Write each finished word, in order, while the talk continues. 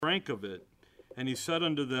drank of it. And he said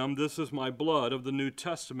unto them, This is my blood of the New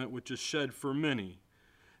Testament, which is shed for many.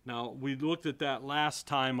 Now, we looked at that last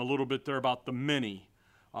time a little bit there about the many.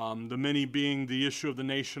 The many being the issue of the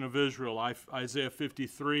nation of Israel. Isaiah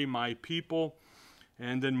 53, my people.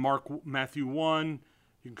 And then Matthew 1,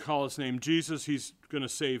 you can call his name Jesus. He's going to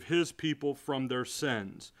save his people from their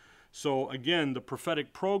sins. So again, the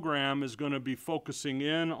prophetic program is going to be focusing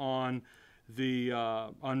in on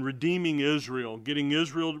on redeeming Israel, getting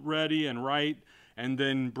Israel ready and right, and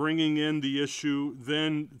then bringing in the issue,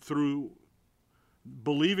 then through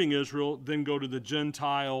believing Israel, then go to the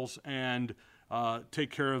Gentiles and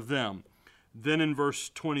take care of them. Then in verse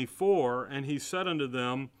 24, and he said unto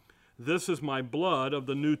them, This is my blood of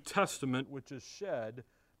the New Testament, which is shed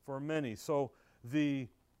for many. So the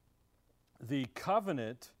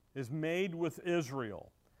covenant is made with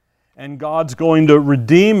Israel. And God's going to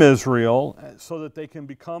redeem Israel so that they can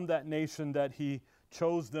become that nation that he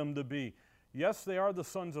chose them to be. Yes, they are the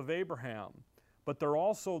sons of Abraham, but they're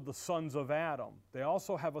also the sons of Adam. They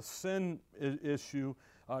also have a sin issue.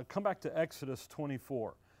 Come back to Exodus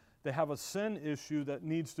 24. They have a sin issue that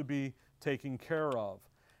needs to be taken care of.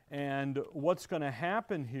 And what's going to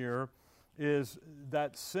happen here is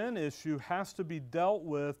that sin issue has to be dealt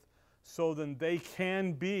with so then they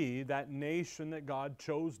can be that nation that God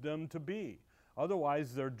chose them to be.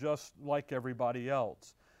 Otherwise, they're just like everybody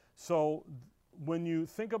else. So when you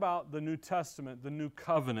think about the New Testament, the New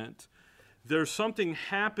Covenant, there's something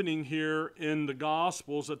happening here in the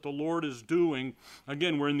Gospels that the Lord is doing.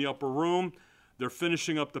 Again, we're in the upper room. They're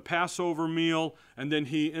finishing up the Passover meal, and then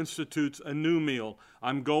he institutes a new meal.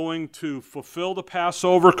 I'm going to fulfill the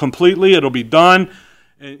Passover completely. It'll be done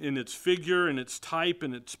in its figure, in its type,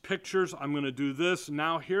 in its pictures. I'm going to do this.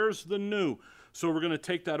 Now here's the new. So we're going to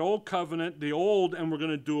take that old covenant, the old, and we're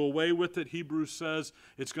going to do away with it. Hebrews says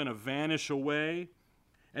it's going to vanish away.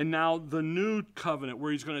 And now the new covenant,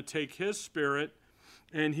 where he's going to take his spirit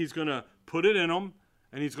and he's going to put it in them,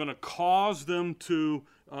 and he's going to cause them to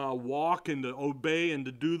walk and to obey and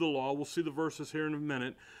to do the law. We'll see the verses here in a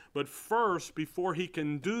minute. But first, before he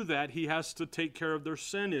can do that, he has to take care of their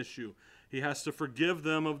sin issue. He has to forgive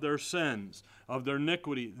them of their sins, of their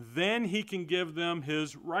iniquity. Then he can give them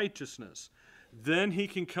his righteousness. Then he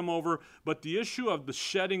can come over. But the issue of the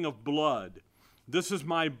shedding of blood, this is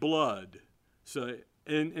my blood. So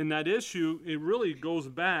in that issue, it really goes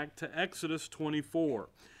back to Exodus 24.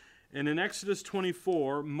 And in Exodus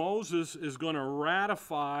 24, Moses is going to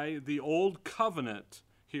ratify the old covenant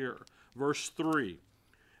here. Verse 3.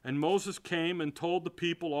 And Moses came and told the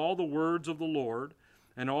people all the words of the Lord,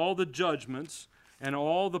 and all the judgments, and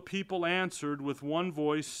all the people answered with one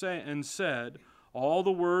voice and said, All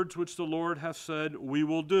the words which the Lord hath said, we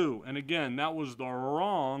will do. And again, that was the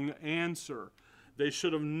wrong answer. They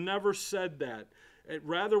should have never said that.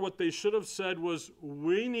 Rather, what they should have said was,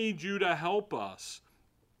 we need you to help us.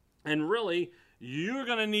 And really, you're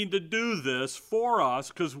going to need to do this for us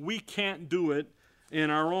because we can't do it in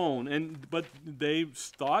our own. But they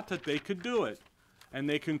thought that they could do it. And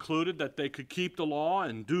they concluded that they could keep the law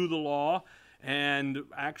and do the law. And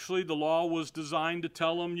actually, the law was designed to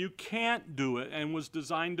tell them you can't do it, and was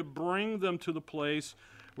designed to bring them to the place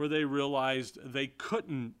where they realized they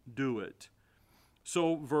couldn't do it.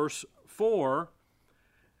 So verse 4,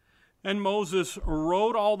 And Moses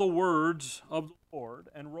wrote all the words of the Lord,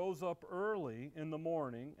 and rose up early in the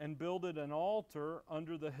morning, and builded an altar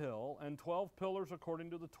under the hill, and 12 pillars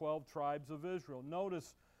according to the 12 tribes of Israel.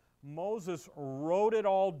 Notice, Moses wrote it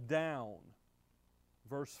all down.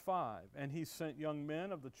 Verse 5, And he sent young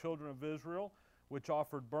men of the children of Israel, which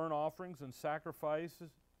offered burnt offerings and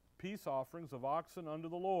sacrifices, peace offerings of oxen unto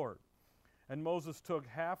the Lord. And Moses took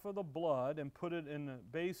half of the blood and put it in the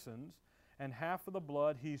basins, and half of the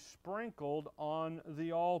blood he sprinkled on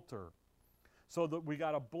the altar. So that we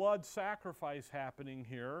got a blood sacrifice happening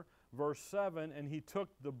here. Verse 7, And he took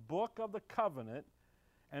the book of the covenant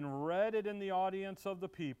and read it in the audience of the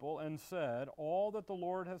people, and said, All that the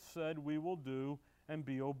Lord hath said we will do, and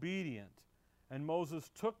be obedient. And Moses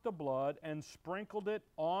took the blood and sprinkled it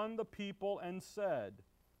on the people, and said,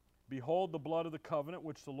 Behold the blood of the covenant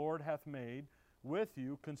which the Lord hath made with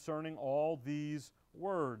you concerning all these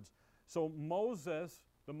words. So Moses,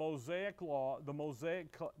 the Mosaic law,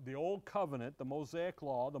 the old covenant, the Mosaic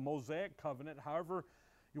law, the Mosaic covenant, however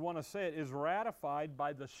you want to say it, is ratified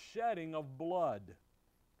by the shedding of blood.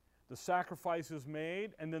 The sacrifice is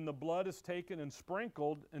made, and then the blood is taken and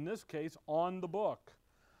sprinkled, in this case, on the book.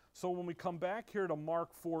 So when we come back here to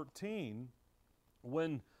Mark 14,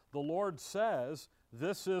 when the Lord says,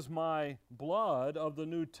 This is my blood of the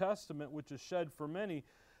New Testament, which is shed for many,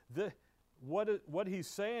 what he's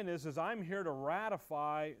saying is I'm here to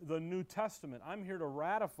ratify the New Testament. I'm here to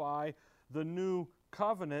ratify the new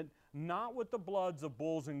covenant, not with the bloods of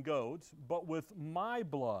bulls and goats, but with my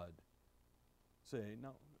blood. See,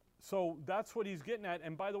 no. So that's what he's getting at.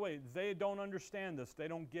 And by the way, they don't understand this. They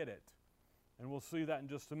don't get it. And we'll see that in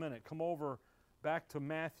just a minute. Come over back to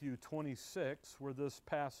Matthew 26, where this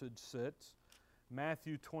passage sits.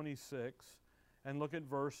 Matthew 26, and look at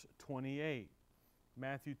verse 28.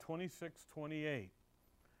 Matthew 26, 28.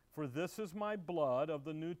 For this is my blood of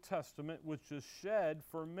the New Testament, which is shed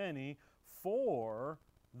for many for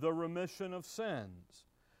the remission of sins.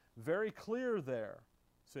 Very clear there.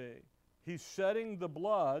 See, he's shedding the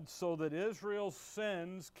blood so that Israel's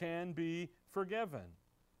sins can be forgiven.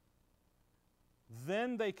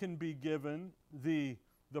 Then they can be given the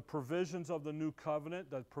provisions of the new covenant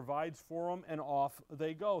that provides for them, and off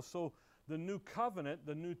they go. So the new covenant,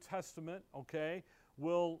 the New Testament, okay,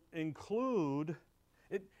 will include,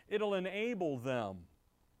 it'll enable them,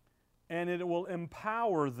 and it will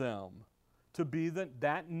empower them to be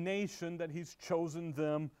that nation that he's chosen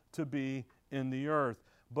them to be in the earth.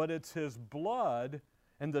 But it's his blood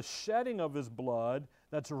and the shedding of his blood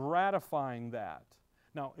that's ratifying that.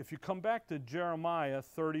 Now, if you come back to Jeremiah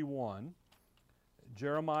 31,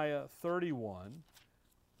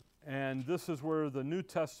 and this is where the New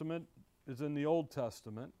Testament is in the Old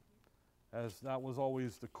Testament, as that was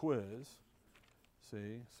always the quiz.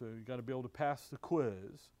 See, so you got to be able to pass the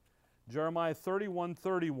quiz. Jeremiah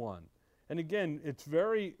 31:31. And again, it's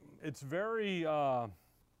very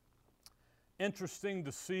interesting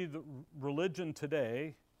to see the religion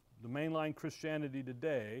today, the mainline Christianity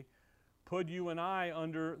today, put you and I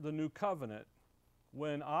under the new covenant,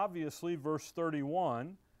 when obviously verse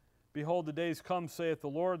 31, behold, the days come, saith the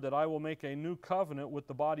Lord, that I will make a new covenant with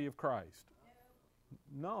the body of Christ.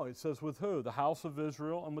 No, it says with who? The house of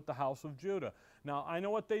Israel and with the house of Judah. Now, I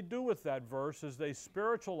know what they do with that verse is they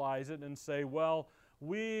spiritualize it and say, well,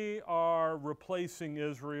 we are replacing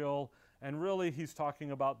Israel, and really he's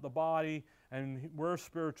talking about the body, and we're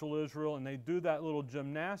spiritual Israel, and they do that little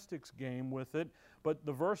gymnastics game with it. But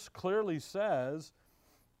the verse clearly says,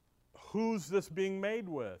 who's this being made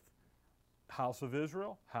with? House of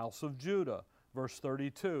Israel, house of Judah. Verse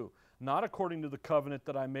 32, not according to the covenant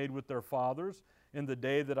that I made with their fathers in the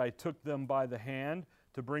day that I took them by the hand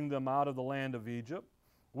to bring them out of the land of Egypt,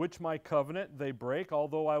 which my covenant they break,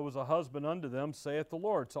 although I was a husband unto them, saith the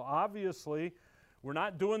Lord. So obviously, we're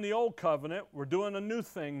not doing the old covenant. We're doing a new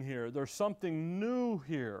thing here. There's something new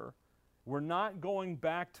here. We're not going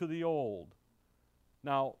back to the old.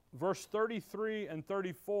 Now, verse 33 and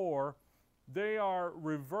 34, they are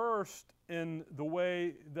reversed in the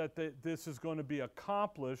way that this is going to be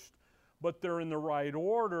accomplished, but they're in the right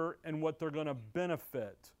order and what they're going to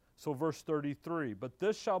benefit. So verse 33, but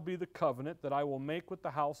this shall be the covenant that I will make with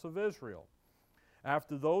the house of Israel.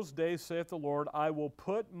 After those days, saith the Lord, I will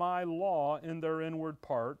put my law in their inward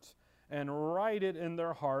parts, and write it in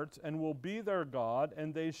their hearts, and will be their God,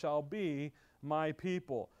 and they shall be my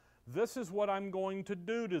people. This is what I'm going to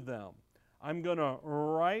do to them. I'm going to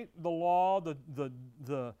write the law,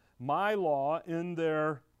 my law, in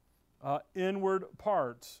their inward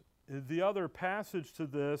parts. The other passage to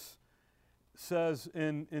this says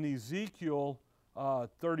in Ezekiel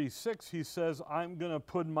 36, he says, I'm going to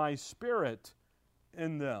put my spirit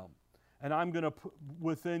in them, and I'm going to put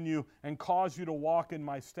within you and cause you to walk in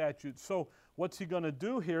my statutes. So what's he going to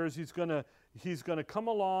do here is he's going to come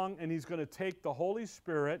along, and he's going to take the Holy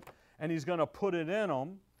Spirit and he's going to put it in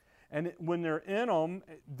them. And when they're in them,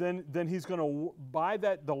 then he's going to, by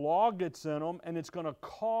that, the law gets in them, and it's going to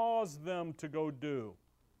cause them to go do.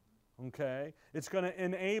 Okay? It's going to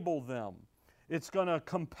enable them. It's going to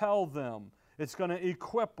compel them. It's going to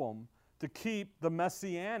equip them to keep the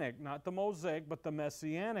Messianic, not the Mosaic, but the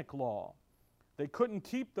Messianic law. They couldn't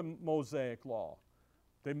keep the Mosaic law.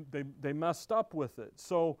 They messed up with it.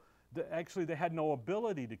 So actually they had no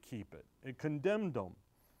ability to keep it. It condemned them.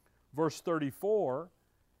 Verse 34,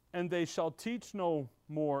 and they shall teach no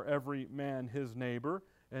more every man his neighbor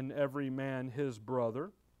and every man his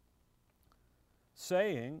brother,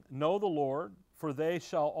 saying, know the Lord, for they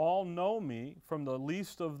shall all know me, from the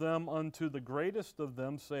least of them unto the greatest of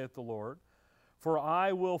them, saith the Lord. For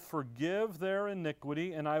I will forgive their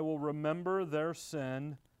iniquity, and I will remember their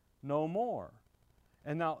sin no more.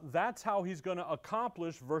 And now that's how he's going to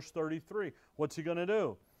accomplish verse 33. What's he going to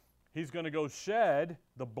do? He's going to go shed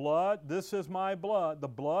the blood. This is my blood, the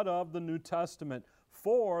blood of the New Testament,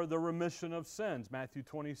 for the remission of sins, Matthew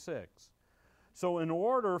 26. So in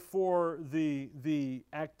order for the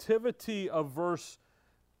activity of verse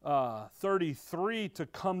 33 to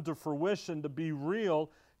come to fruition, to be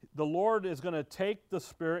real, The Lord is going to take the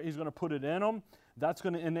Spirit, He's going to put it in them. That's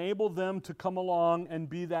going to enable them to come along and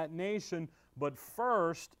be that nation. But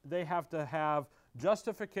first, they have to have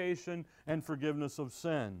justification and forgiveness of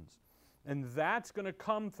sins. And that's going to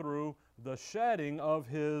come through the shedding of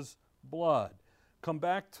His blood. Come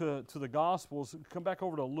back to the Gospels. Come back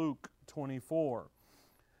over to Luke 24.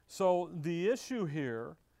 So the issue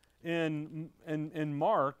here in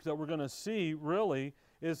Mark that we're going to see really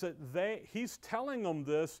is that He's telling them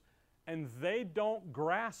this and they don't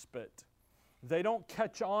grasp it. They don't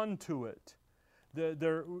catch on to it.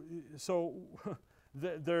 They're still,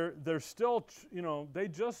 they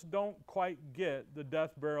just don't quite get the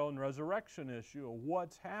death, burial, and resurrection issue of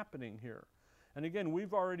what's happening here. And again,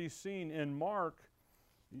 we've already seen in Mark,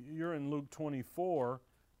 you're in Luke 24,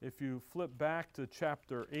 if you flip back to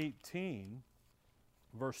chapter 18,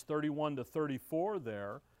 verse 31 to 34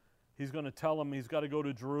 there, He's going to tell them he's got to go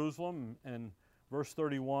to Jerusalem. And verse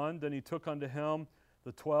 31, then He took unto Him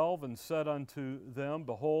the 12 and said unto them,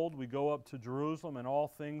 Behold, we go up to Jerusalem, and all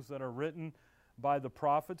things that are written by the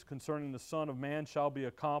prophets concerning the Son of Man shall be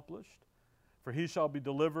accomplished. For He shall be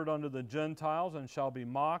delivered unto the Gentiles, and shall be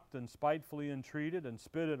mocked, and spitefully entreated, and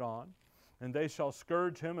spitted on. And they shall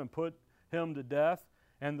scourge Him, and put Him to death.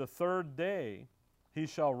 And the third day He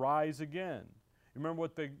shall rise again. You remember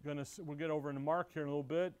what they're going to, we'll get over into Mark here in a little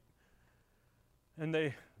bit. And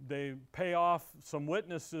they pay off some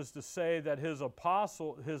witnesses to say that His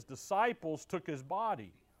disciples took His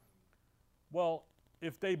body. Well,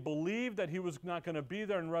 if they believed that He was not going to be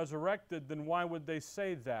there and resurrected, then why would they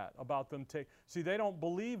say that about them? See, they don't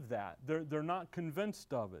believe that. They're not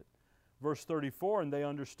convinced of it. Verse 34, and they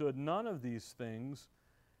understood none of these things,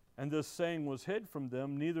 and this saying was hid from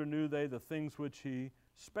them, neither knew they the things which He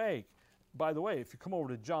spake. By the way, if you come over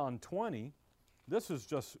to John 20, this is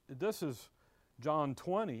John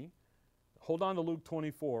 20. Hold on to Luke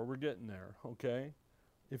 24. We're getting there, okay?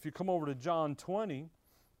 If you come over to John 20,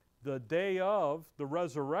 the day of the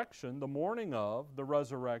resurrection, the morning of the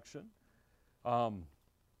resurrection, I'm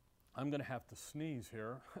going to have to sneeze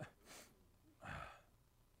here.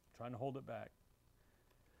 Trying to hold it back.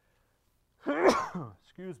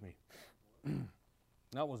 Excuse me.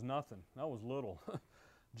 That was nothing. That was little.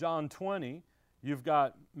 John 20, you've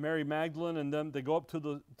got Mary Magdalene and them. They go up to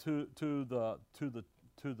the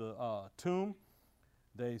tomb.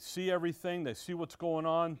 They see everything. They see what's going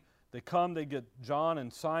on. They come. They get John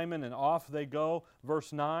and Simon, and off they go.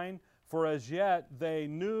 Verse 9. For as yet they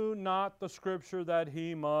knew not the Scripture that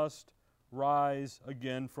He must rise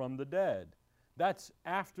again from the dead. That's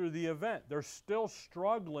after the event. They're still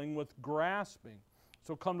struggling with grasping.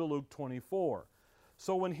 So come to Luke 24.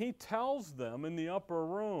 So when He tells them in the upper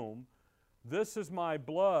room, this is my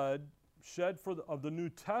blood shed of the New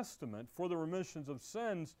Testament for the remissions of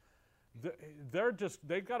sins,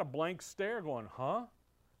 they've got a blank stare going, huh?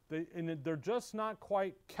 They're just not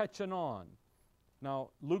quite catching on. Now,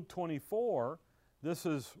 Luke 24, this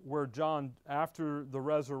is where John, after the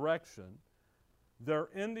resurrection, they're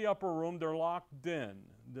in the upper room, they're locked in.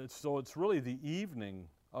 So it's really the evening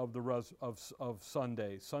of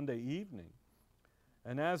Sunday evening.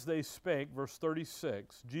 And as they spake, verse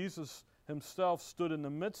 36, Jesus Himself stood in the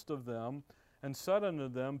midst of them and said unto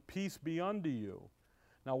them, Peace be unto you.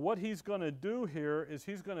 Now what He's going to do here is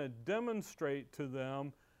He's going to demonstrate to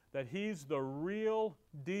them that He's the real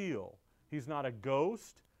deal. He's not a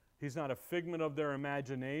ghost. He's not a figment of their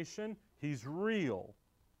imagination. He's real.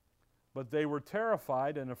 But they were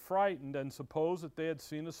terrified and affrighted and supposed that they had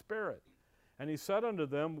seen a spirit. And He said unto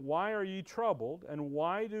them, Why are ye troubled, and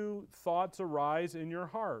why do thoughts arise in your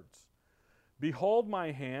hearts? Behold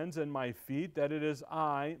my hands and my feet, that it is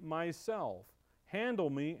I myself.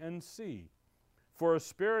 Handle me and see. For a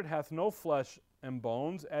spirit hath no flesh and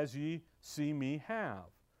bones, as ye see me have.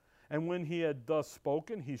 And when He had thus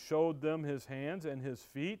spoken, He showed them His hands and His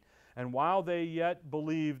feet. And while they yet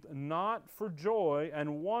believed not for joy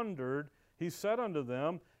and wondered, He said unto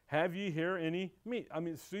them, Have ye here any meat? I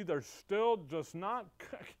mean, see, they're still just not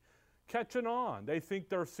catching on. They think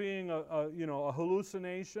they're seeing a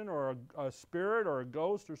hallucination or a spirit or a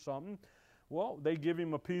ghost or something. Well, they give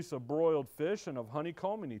Him a piece of broiled fish and of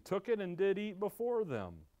honeycomb, and He took it and did eat before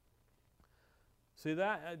them. See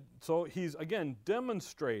that? So He's, again,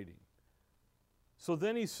 demonstrating. So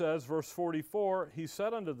then He says, verse 44, He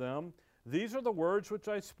said unto them, These are the words which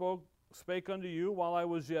I spake unto you while I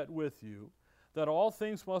was yet with you, that all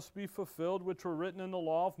things must be fulfilled which were written in the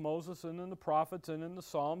law of Moses and in the prophets and in the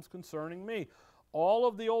Psalms concerning me. All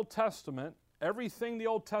of the Old Testament, everything the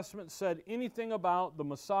Old Testament said anything about the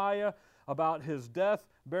Messiah, about His death,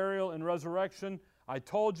 burial, and resurrection, I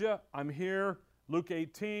told you, I'm here. Luke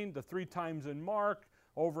 18, the 3 times in Mark,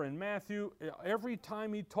 over in Matthew, every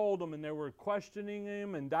time he told them and they were questioning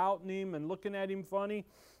him and doubting him and looking at him funny,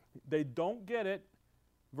 they don't get it.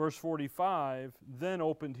 Verse 45, then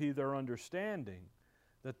opened he their understanding,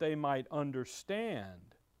 that they might understand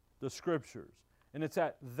the Scriptures. And it's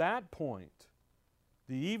at that point,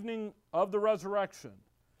 the evening of the resurrection,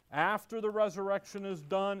 after the resurrection is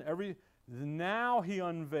done, now he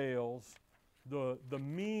unveils the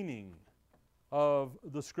meaning of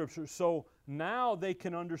the Scripture. So now they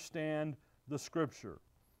can understand the Scripture.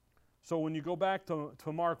 So when you go back to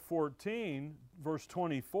Mark 14, verse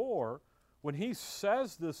 24, when he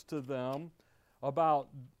says this to them about,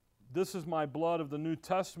 this is my blood of the New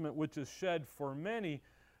Testament, which is shed for many,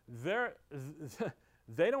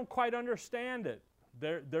 they don't quite understand it.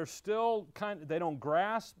 They're still they don't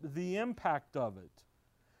grasp the impact of it.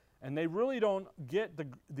 And they really don't get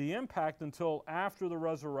the impact until after the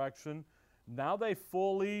resurrection. Now they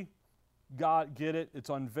fully get it. It's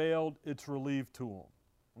unveiled. It's relieved to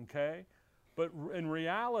them. Okay? But in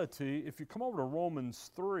reality, if you come over to Romans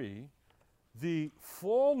 3, the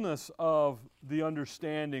fullness of the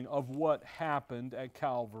understanding of what happened at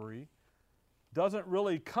Calvary doesn't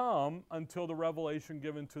really come until the revelation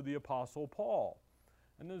given to the Apostle Paul.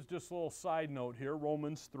 And there's just a little side note here,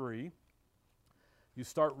 Romans 3. You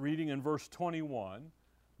start reading in verse 21.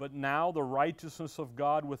 But now the righteousness of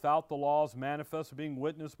God without the law is manifest, being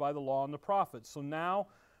witnessed by the law and the prophets. So now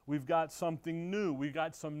we've got something new. We've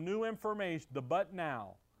got some new information, the but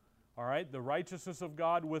now. All right, the righteousness of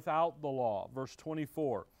God without the law. Verse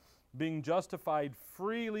 24. Being justified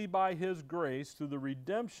freely by His grace through the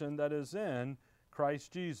redemption that is in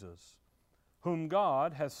Christ Jesus, whom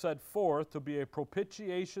God has set forth to be a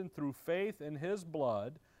propitiation through faith in His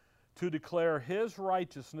blood, to declare His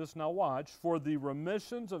righteousness, now watch, for the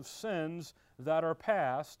remissions of sins that are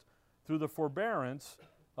past through the forbearance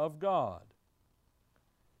of God.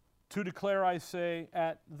 To declare, I say,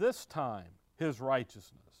 at this time His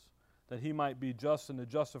righteousness, that He might be just and the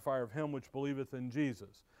justifier of him which believeth in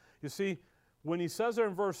Jesus. You see, when he says there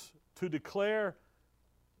in verse, to declare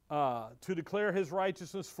His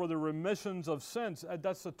righteousness for the remissions of sins,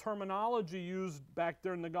 that's the terminology used back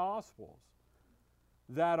there in the Gospels,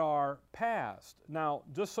 that are past. Now,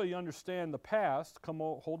 just so you understand the past,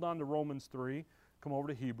 hold on to Romans 3, come over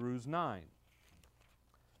to Hebrews 9.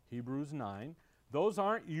 Hebrews 9. Those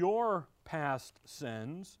aren't your past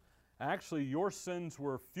sins. Actually, your sins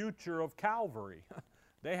were future of Calvary.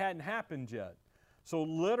 They hadn't happened yet. So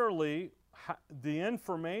literally, the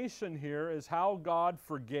information here is how God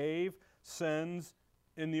forgave sins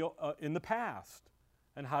in the past.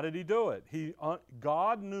 And how did He do it?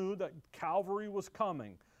 God knew that Calvary was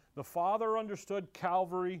coming. The Father understood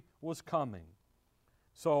Calvary was coming.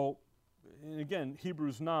 So, and again,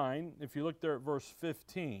 Hebrews 9, if you look there at verse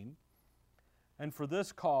 15, and for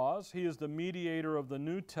this cause He is the mediator of the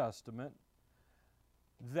New Testament,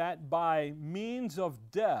 that by means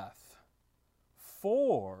of death,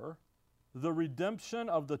 for the redemption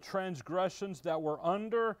of the transgressions that were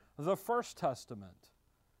under the first testament,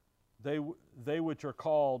 they which are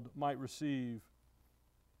called might receive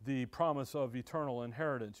the promise of eternal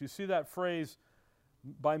inheritance. You see that phrase,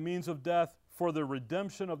 by means of death, for the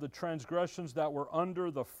redemption of the transgressions that were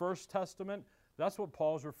under the first testament? That's what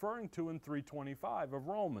Paul's referring to in 3:25 of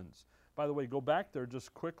Romans. By the way, go back there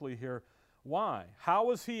just quickly here. Why? How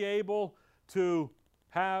was he able to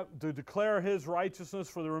declare his righteousness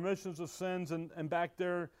for the remissions of sins? And back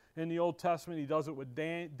there in the Old Testament, he does it with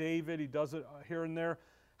David. He does it here and there.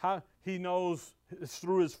 How he knows it's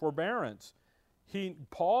through his forbearance.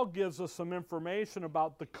 Paul gives us some information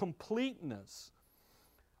about the completeness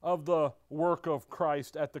of the work of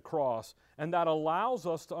Christ at the cross, and that allows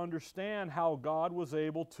us to understand how God was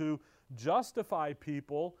able to justify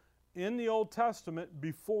people in the Old Testament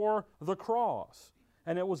before the cross,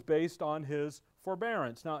 and it was based on His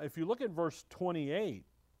forbearance. Now, if you look at verse 28,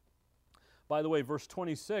 by the way, verse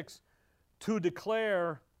 26, to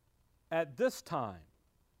declare at this time,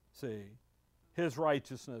 see, His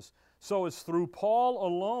righteousness. So it's through Paul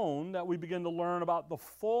alone that we begin to learn about the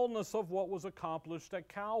fullness of what was accomplished at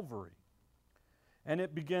Calvary. And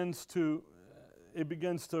it began to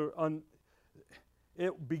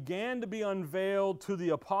be unveiled to the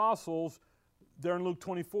apostles there in Luke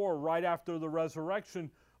 24, right after the resurrection,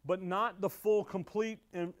 but not the full, complete,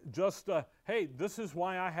 and just, hey, this is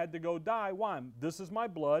why I had to go die. Why? This is my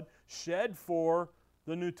blood shed for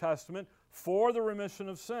the New Testament, for the remission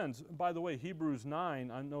of sins. By the way, Hebrews 9,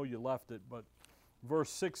 I know you left it, but verse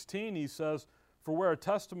 16, he says, for where a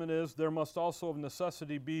testament is, there must also of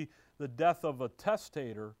necessity be the death of a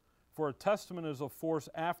testator, for a testament is of force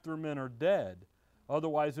after men are dead.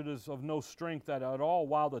 Otherwise it is of no strength at all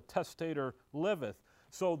while the testator liveth.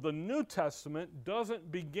 So the New Testament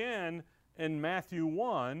doesn't begin in Matthew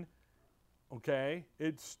 1, okay?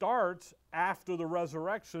 It starts after the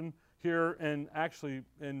resurrection here, and actually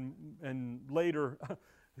in later,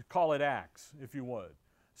 call it Acts, if you would.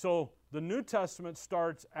 So the New Testament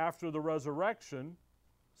starts after the resurrection.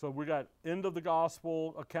 So we got end of the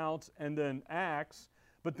gospel accounts and then Acts,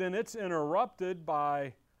 but then it's interrupted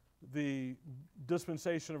by the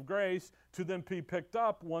dispensation of grace to then be picked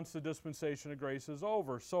up once the dispensation of grace is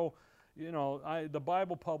over. So, you know, the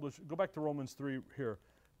Bible publisher, go back to Romans 3 here.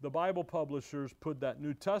 The Bible publishers put that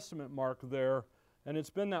New Testament mark there, and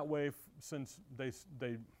it's been that way since they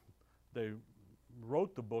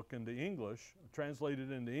wrote the book into English,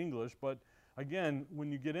 translated into English. But again,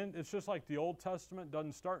 when you get in, it's just like the Old Testament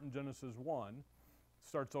doesn't start in Genesis 1. It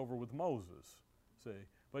starts over with Moses, see.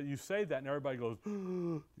 But you say that and everybody goes,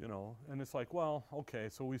 you know, and it's like, well, okay,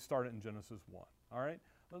 so we start it in Genesis 1, all right?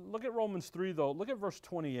 Look at Romans 3, though. Look at verse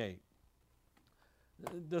 28.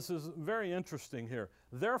 This is very interesting here.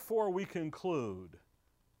 Therefore we conclude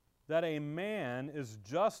that a man is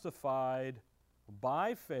justified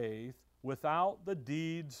by faith without the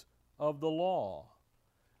deeds of the law.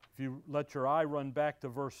 If you let your eye run back to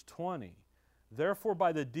verse 20, therefore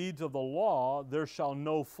by the deeds of the law there shall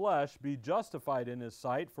no flesh be justified in his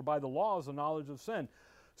sight, for by the law is the knowledge of sin.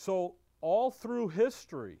 So all through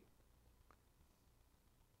history,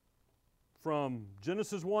 from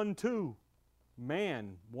Genesis 1-2,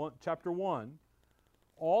 chapter 1,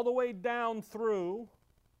 all the way down through,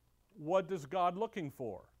 what is God looking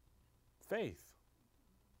for? Faith.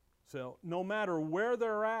 So no matter where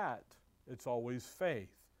they're at, it's always faith.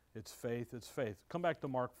 It's faith, it's faith. Come back to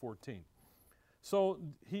Mark 14. So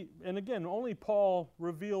and again, only Paul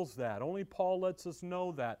reveals that. Only Paul lets us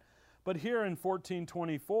know that. But here in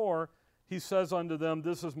 14:24, he says unto them,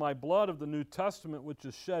 this is my blood of the New Testament, which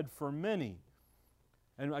is shed for many.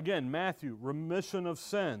 And again, Matthew, remission of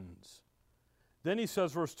sins. Then he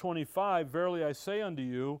says, verse 25, verily I say unto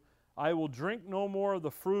you, I will drink no more of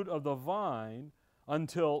the fruit of the vine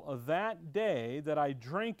until that day that I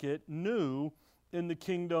drink it new in the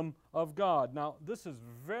kingdom of God. Now, this is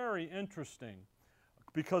very interesting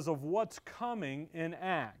because of what's coming in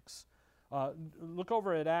Acts. Look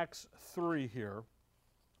over at Acts 3 here.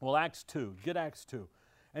 Well, Acts 2. Get Acts 2.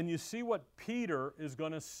 And you see what Peter is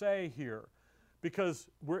going to say here. Because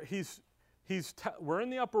we're in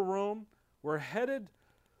the upper room. We're headed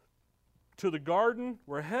to the garden.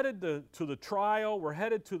 We're headed to the trial. We're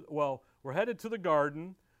headed to the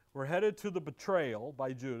garden. We're headed to the betrayal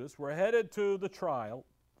by Judas. We're headed to the trial.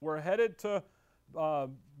 We're headed to the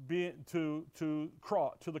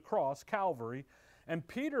cross, Calvary. And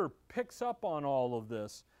Peter picks up on all of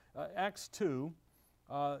this. Acts 2,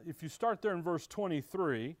 if you start there in verse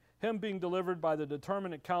 23, him being delivered by the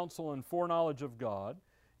determinate counsel and foreknowledge of God,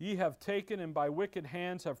 ye have taken and by wicked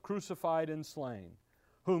hands have crucified and slain,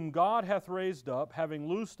 whom God hath raised up, having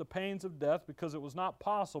loosed the pains of death, because it was not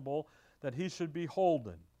possible that he should be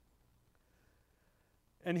holden.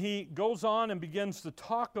 And he goes on and begins to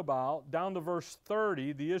talk about, down to verse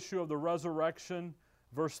 30, the issue of the resurrection.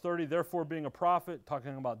 Verse 30, therefore being a prophet,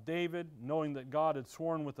 talking about David, knowing that God had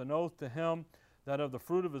sworn with an oath to him that of the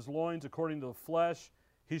fruit of his loins, according to the flesh,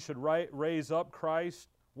 he should raise up Christ.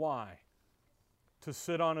 Why? To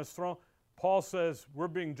sit on his throne. Paul says we're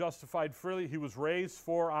being justified freely. He was raised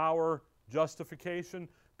for our justification.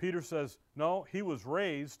 Peter says, no, he was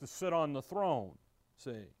raised to sit on the throne.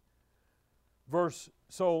 See?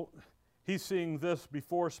 So he's seeing this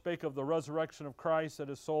before, spake of the resurrection of Christ, that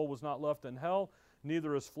his soul was not left in hell,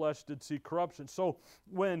 neither his flesh did see corruption. So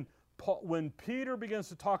when Peter begins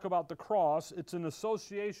to talk about the cross, it's in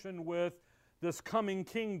association with this coming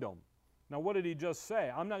kingdom. Now what did he just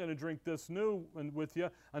say? I'm not going to drink this new with you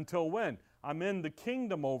until when? I'm in the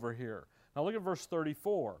kingdom over here. Now look at verse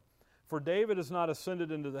 34. For David is not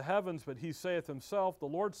ascended into the heavens, but he saith himself, the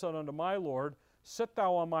Lord said unto my Lord, sit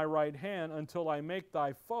thou on my right hand until I make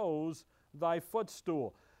thy foes thy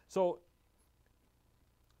footstool. So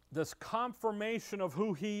this confirmation of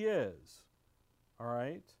who he is, all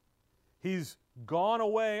right? He's gone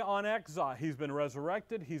away on exile. He's been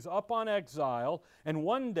resurrected. He's up on exile. And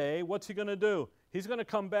one day, what's he going to do? He's going to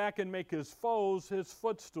come back and make his foes his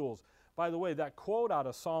footstools. By the way, that quote out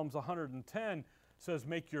of Psalms 110 says,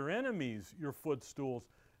 make your enemies your footstools.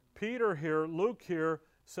 Peter here, Luke here,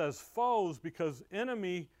 says foes because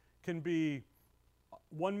enemy can be,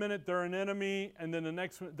 one minute they're an enemy and then the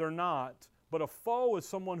next minute they're not. But a foe is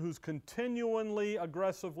someone who's continually,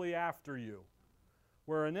 aggressively after you.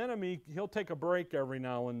 Where an enemy, he'll take a break every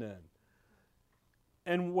now and then.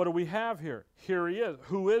 And what do we have here? Here he is.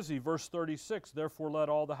 Who is he? Verse 36, therefore let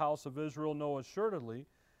all the house of Israel know assuredly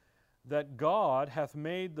that God hath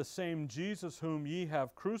made the same Jesus whom ye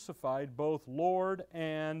have crucified both Lord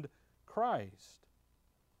and Christ.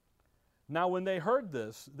 Now when they heard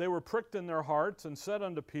this, they were pricked in their hearts and said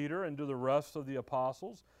unto Peter and to the rest of the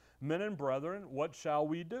apostles, Men and brethren, what shall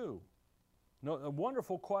we do? No, a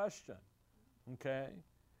wonderful question. Okay?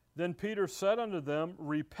 Then Peter said unto them,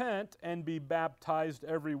 Repent and be baptized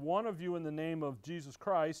every one of you in the name of Jesus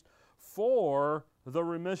Christ for the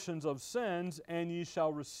remissions of sins, and ye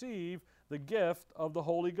shall receive the gift of the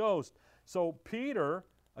Holy Ghost. So Peter,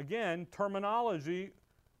 again, terminology,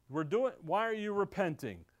 why are you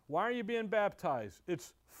repenting? Why are you being baptized?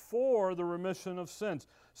 It's for the remission of sins.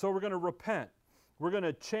 So we're going to repent. We're going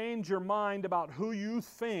to change your mind about who you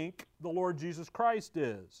think the Lord Jesus Christ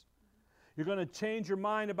is. You're going to change your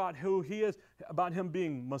mind about who He is, about Him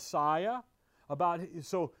being Messiah.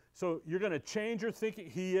 So you're going to change your thinking.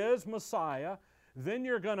 He is Messiah. Then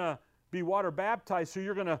you're going to be water baptized. So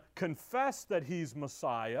you're going to confess that He's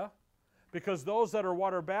Messiah. Because those that are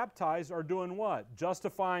water baptized are doing what?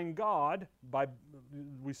 Justifying God.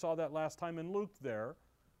 We saw that last time in Luke there.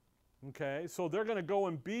 Okay, so they're going to go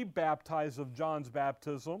and be baptized of John's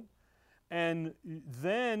baptism. And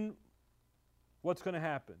then what's going to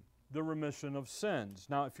happen? The remission of sins.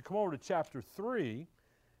 Now, if you come over to chapter 3,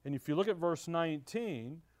 and if you look at verse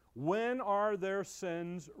 19, when are their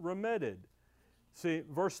sins remitted? See,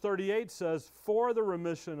 verse 38 says, for the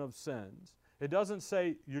remission of sins. It doesn't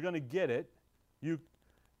say you're going to get it.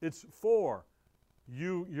 It's for.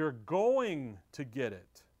 You're going to get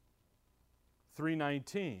it.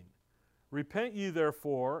 3:19. Repent ye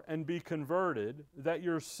therefore, and be converted, that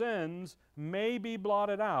your sins may be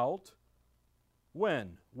blotted out.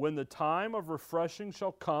 When? When the time of refreshing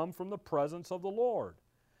shall come from the presence of the Lord.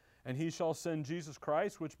 And He shall send Jesus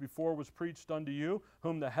Christ, which before was preached unto you,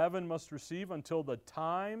 whom the heaven must receive until the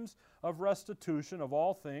times of restitution of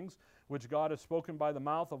all things, which God has spoken by the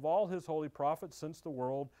mouth of all His holy prophets since the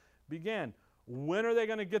world began. When are they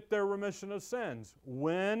going to get their remission of sins?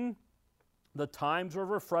 When the times of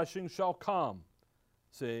refreshing shall come.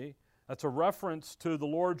 See? That's a reference to the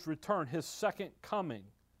Lord's return, His second coming.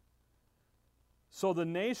 So the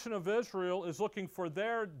nation of Israel is looking for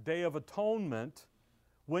their day of atonement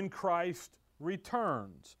when Christ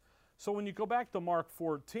returns. So when you go back to Mark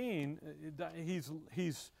 14,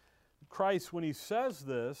 Christ, when He says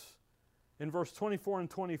this, in verse 24 and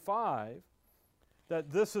 25,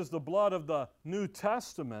 that this is the blood of the New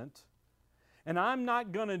Testament, and I'm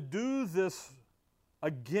not going to do this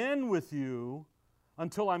again with you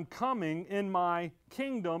until I'm coming in my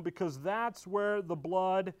kingdom, because that's where the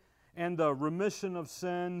blood and the remission of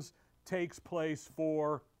sins takes place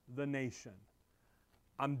for the nation.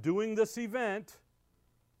 I'm doing this event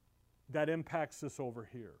that impacts this over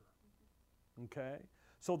here. Okay?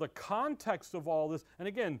 So the context of all this, and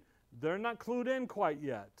again, they're not clued in quite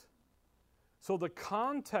yet. So the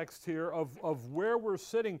context here of where we're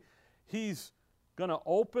sitting, He's going to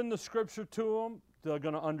open the Scripture to them. They're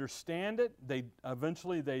going to understand it.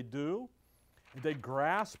 Eventually they do. They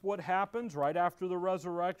grasp what happens right after the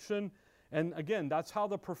resurrection. And again, that's how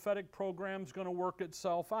the prophetic program is going to work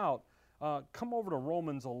itself out. Come over to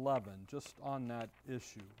Romans 11, just on that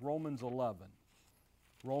issue. Romans 11.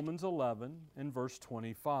 Romans 11 in verse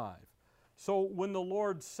 25. So when the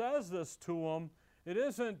Lord says this to them, it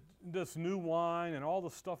isn't this new wine and all the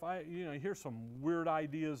stuff. You hear some weird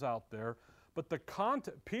ideas out there. But the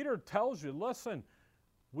content, Peter tells you, listen,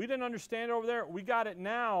 we didn't understand it over there. We got it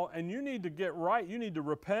now, and you need to get right. You need to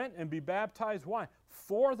repent and be baptized. Why?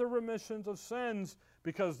 For the remissions of sins,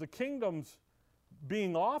 because the kingdom's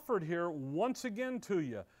being offered here once again to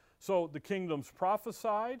you. So the kingdom's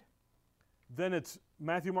prophesied. Then it's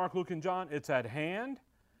Matthew, Mark, Luke, and John. It's at hand.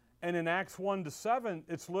 And in Acts 1-7,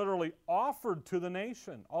 it's literally offered to the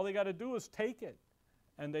nation. All they got to do is take it.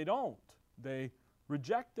 And they don't. They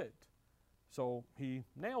reject it. So He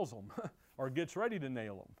nails them, or gets ready to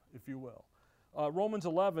nail them, if you will. Romans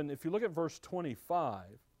 11, if you look at verse 25,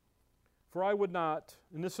 for I would not,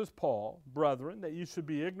 and this is Paul, brethren, that you should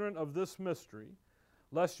be ignorant of this mystery,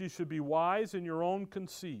 lest you should be wise in your own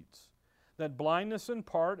conceits, that blindness in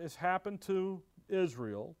part has happened to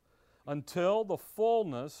Israel, until the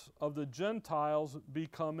fullness of the Gentiles be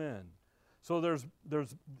come in. So there's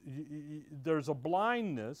a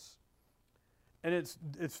blindness, and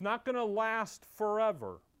it's not going to last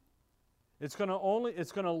forever. It's going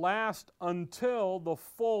to last until the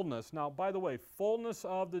fullness. Now, by the way, fullness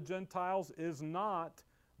of the Gentiles is not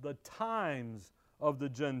the times of the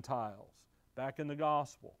Gentiles. Back in the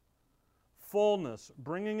gospel. Fullness,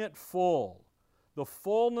 bringing it full. the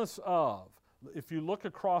fullness of. If you look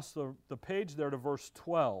across the page there to verse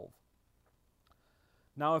 12.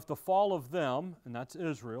 Now if the fall of them, and that's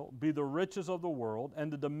Israel, be the riches of the world,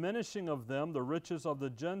 and the diminishing of them, the riches of the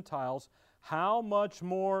Gentiles, how much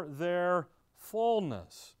more their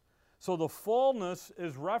fullness? So the fullness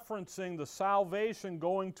is referencing the salvation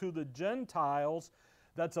going to the Gentiles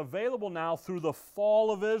that's available now through the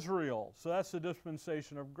fall of Israel. So that's the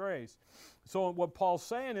dispensation of grace. So what Paul's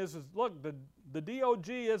saying is look, the DOG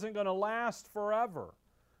isn't going to last forever.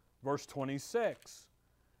 Verse 26.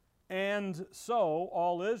 And so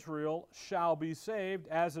all Israel shall be saved,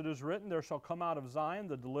 as it is written, there shall come out of Zion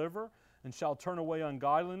the deliverer, and shall turn away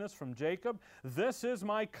ungodliness from Jacob. This is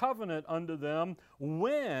my covenant unto them,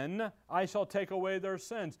 when I shall take away their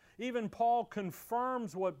sins. Even Paul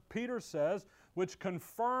confirms what Peter says, which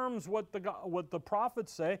confirms what the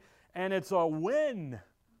prophets say, and it's a when.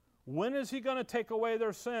 When is he going to take away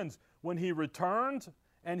their sins? When he returns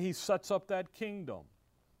and he sets up that kingdom.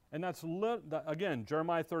 And that's, again,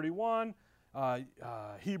 Jeremiah 31,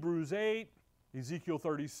 Hebrews 8, Ezekiel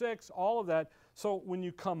 36, all of that. So when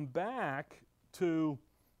you come back to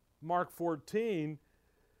Mark 14,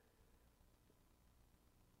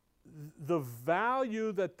 the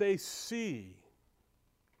value that they see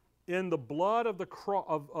in the blood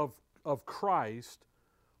of Christ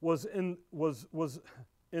was in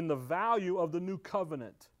the value of the new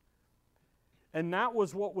covenant. And that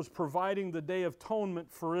was what was providing the Day of Atonement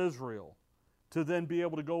for Israel to then be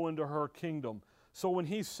able to go into her kingdom. So when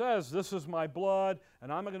he says, this is my blood,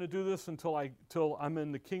 and I'm not going to do this until I'm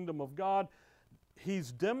in the kingdom of God,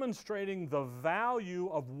 he's demonstrating the value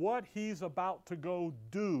of what he's about to go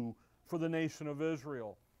do for the nation of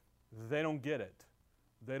Israel. They don't get it.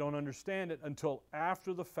 They don't understand it until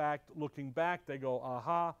after the fact, looking back, they go,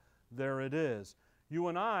 aha, there it is. You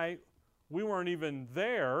and I, we weren't even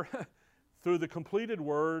there. Through the completed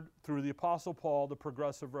word, through the Apostle Paul, the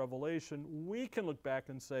progressive revelation, we can look back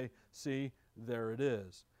and say, see, there it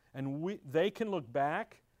is. And they can look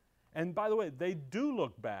back, and by the way, they do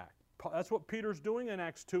look back. That's what Peter's doing in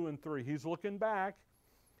Acts 2 and 3. He's looking back,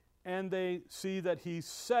 and they see that he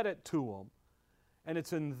said it to them. And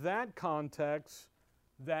it's in that context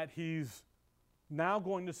that he's now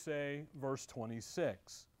going to say, verse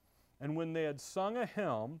 26, and when they had sung a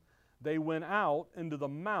hymn, they went out into the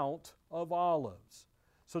Mount of Olives.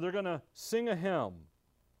 So they're going to sing a hymn.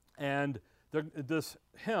 And this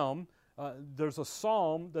hymn, there's a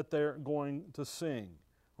psalm that they're going to sing.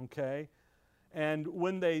 Okay? And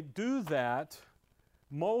when they do that,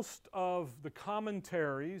 most of the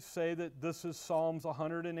commentaries say that this is Psalms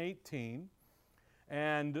 118.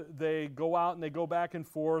 And they go out and they go back and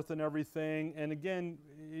forth and everything. And again,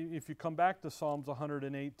 if you come back to Psalms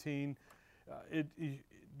 118,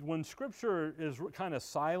 when Scripture is kind of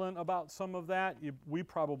silent about some of that, we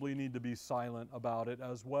probably need to be silent about it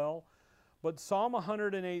as well. But Psalm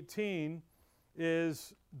 118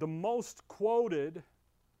 is the most quoted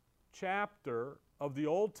chapter of the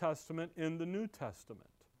Old Testament in the New Testament.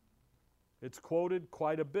 It's quoted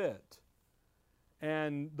quite a bit.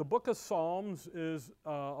 And the book of Psalms is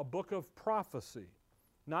a book of prophecy,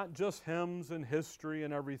 not just hymns and history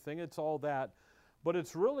and everything. It's all that. But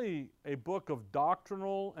it's really a book of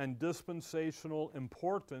doctrinal and dispensational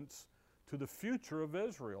importance to the future of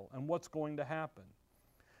Israel and what's going to happen.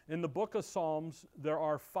 In the book of Psalms, there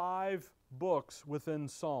are 5 books within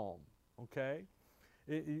Psalm, okay?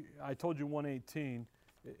 I told you 118.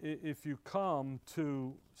 If you come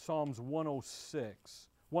to Psalms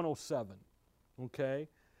 107, okay?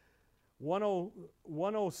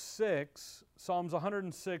 106, Psalms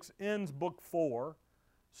 106 ends book 4.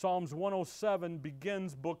 Psalms 107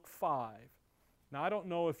 begins book 5. Now, I don't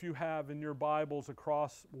know if you have in your Bibles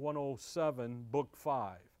across 107 book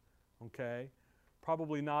 5, okay?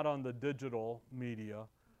 Probably not on the digital media,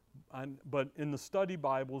 but in the study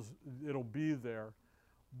Bibles, it'll be there.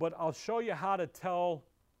 But I'll show you how to tell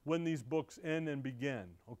when these books end and begin,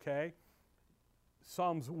 okay?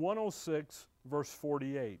 Psalms 106, verse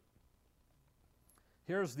 48.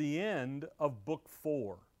 Here's the end of book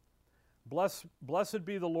 4. Blessed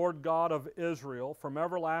be the Lord God of Israel from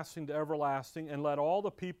everlasting to everlasting, and let all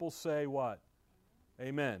the people say what?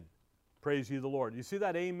 Amen. Praise ye the Lord. You see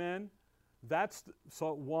that amen? That's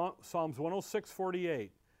Psalms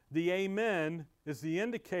 106:48. The amen is the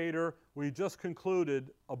indicator we just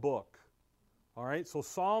concluded a book. All right, so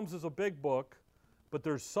Psalms is a big book, but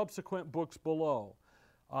there's subsequent books below.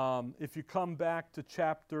 If you come back to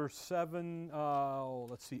chapter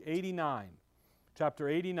 89. Chapter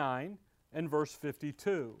 89 and verse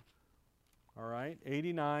 52. All right,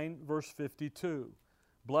 89 verse 52.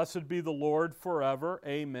 Blessed be the Lord forever,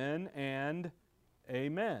 amen and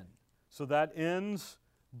amen. So that ends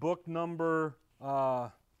book number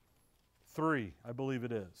 3, I believe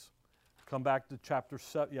it is. Come back to chapter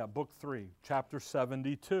 7, book 3, chapter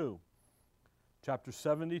 72. Chapter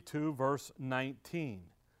 72, verse 19.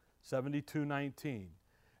 72:19.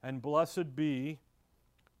 And blessed be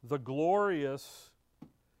the glorious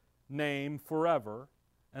name forever,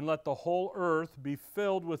 and let the whole earth be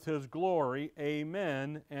filled with his glory.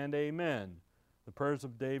 Amen and amen. The prayers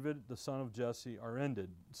of David, the son of Jesse, are ended.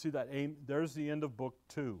 See that? There's the end of book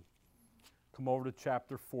 2. Come over to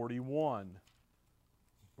chapter 41.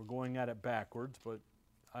 We're going at it backwards, but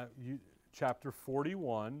chapter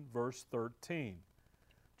 41, verse 13.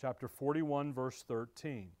 Chapter 41, verse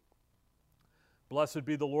 13. Blessed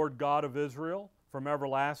be the Lord God of Israel, from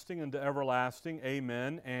everlasting unto everlasting.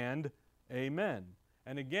 Amen and amen.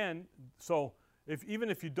 And again, so even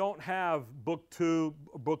if you don't have book 2,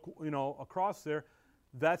 book across there,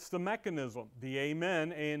 that's the mechanism. The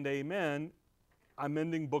amen and amen. I'm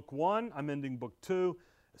ending book 1. I'm ending book 2.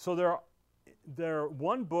 So they're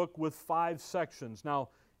one book with 5 sections. Now,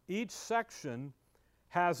 each section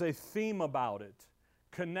has a theme about it,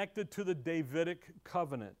 connected to the Davidic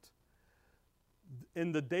covenant.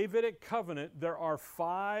 In the Davidic covenant, there are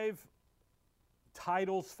 5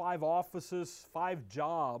 titles, 5 offices, 5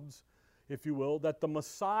 jobs, if you will, that the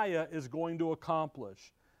Messiah is going to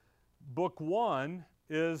accomplish. Book 1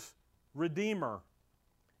 is Redeemer,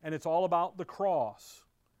 and it's all about the cross.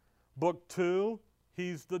 Book 2,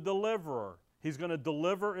 he's the deliverer. He's going to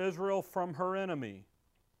deliver Israel from her enemy.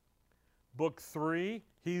 Book 3,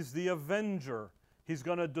 he's the avenger. He's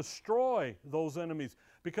going to destroy those enemies.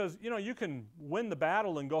 Because, you can win the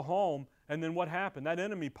battle and go home, and then what happened? That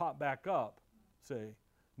enemy popped back up. Say,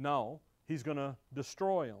 no, he's going to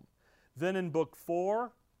destroy them. Then in book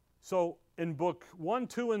 4, so in book 1,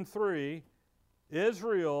 2, and 3,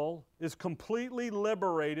 Israel is completely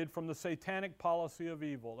liberated from the satanic policy of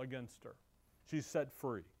evil against her. She's set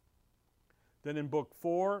free. Then in book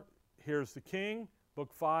 4, here's the king.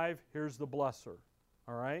 Book 5, here's the blesser.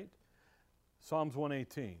 All right? Psalms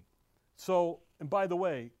 118. So, and by the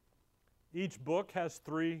way, each book has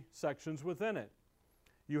 3 sections within it.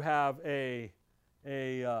 You have a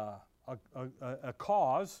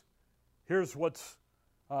cause. Here's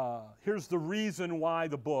the reason why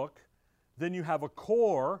the book. Then you have a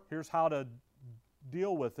core. Here's how to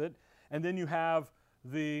deal with it. And then you have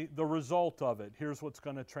the result of it. Here's what's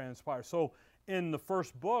going to transpire. So in the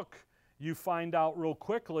first book, you find out real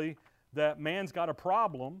quickly that man's got a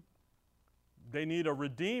problem. They need a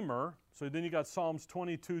redeemer. So then you got Psalms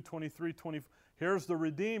 22, 23, 24. Here's the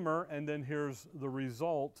redeemer, and then here's the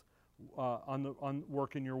result on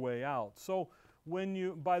working your way out. So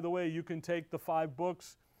by the way, you can take the 5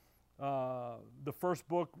 books. The first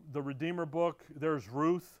book, the Redeemer book, there's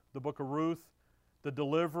Ruth, the book of Ruth. The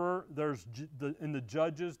deliverer, there's in the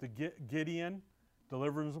Judges, the Gideon,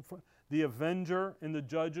 delivers them. The avenger in the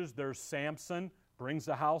Judges, there's Samson, brings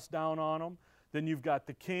the house down on them. Then you've got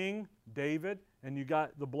the king, David, and you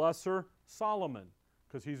got the blesser, Solomon,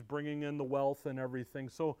 because he's bringing in the wealth and everything.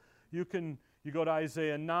 So you go to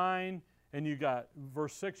Isaiah 9, and you got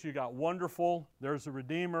verse 6, you got wonderful, there's the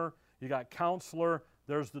Redeemer. You got counselor,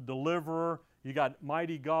 there's the deliverer. You got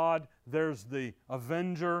mighty God, there's the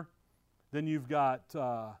avenger. Then you've got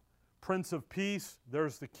Prince of Peace,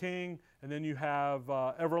 there's the King, and then you have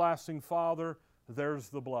Everlasting Father, there's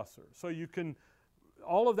the Blesser. So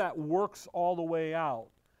all of that works all the way out.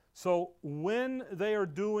 So when they they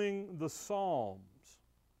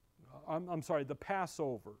the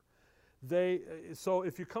Passover, so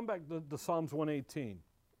if you come back to Psalms 118,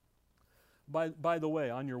 by the way,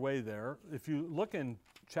 on your way there, if you look in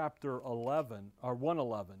chapter 11, or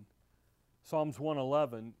 111, Psalms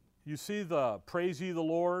 111, you see the praise ye the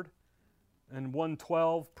Lord, and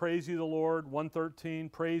 112, praise ye the Lord, 113,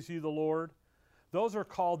 praise ye the Lord. Those are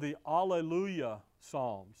called the Alleluia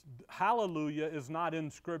Psalms. Hallelujah is not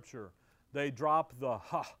in Scripture. They drop the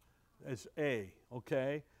ha as a,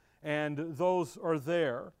 okay? And those are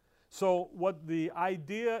there. So what the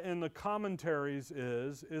idea in the commentaries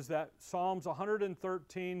is that Psalms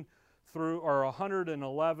 113 or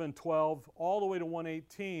 111, 12, all the way to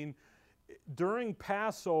 118, during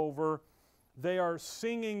Passover, they are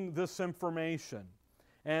singing this information.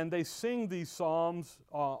 And they sing these psalms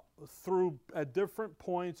through at different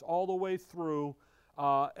points all the way through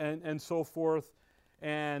and so forth.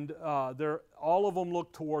 And all of them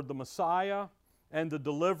look toward the Messiah and the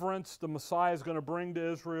deliverance the Messiah is going to bring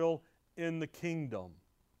to Israel in the kingdom.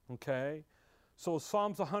 Okay? So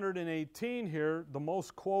Psalms 118 here, the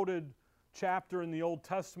most quoted chapter in the Old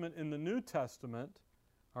Testament in the New Testament,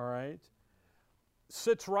 all right?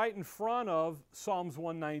 sits right in front of Psalms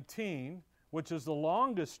 119, which is the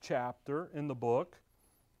longest chapter in the book.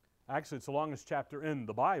 Actually, it's the longest chapter in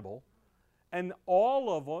the Bible. And all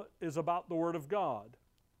of it is about the Word of God.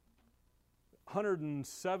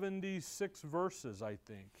 176 verses, I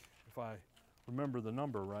think, if I remember the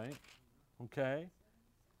number right. Okay?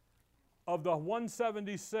 Of the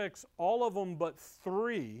 176, all of them but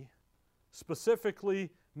 3 specifically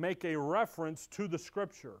make a reference to the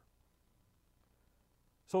Scripture.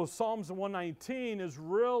 So Psalms 119 is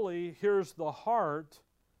really, here's the heart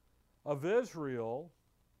of Israel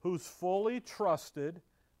who's fully trusted,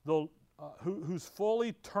 who's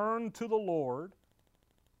fully turned to the Lord,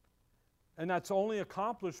 and that's only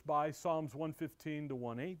accomplished by Psalms 115 to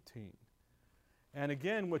 118. And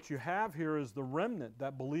again, what you have here is the remnant,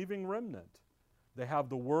 that believing remnant. They have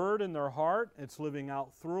the Word in their heart, it's living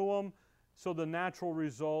out through them, so the natural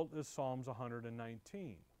result is Psalms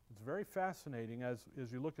 119. It's very fascinating as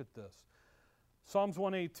you look at this. Psalms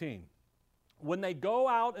 118. When they go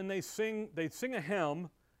out and they sing a hymn,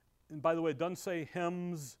 and by the way, it doesn't say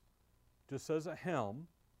hymns, just says a hymn,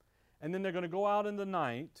 and then they're going to go out in the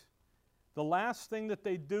night. The last thing that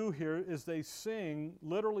they do here is they sing,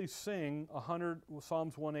 literally sing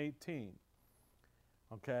Psalms 118.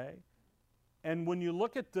 Okay? And when you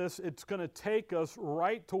look at this, it's going to take us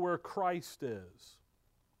right to where Christ is.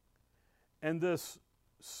 And this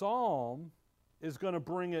psalm is going to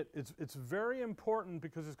bring it, it's very important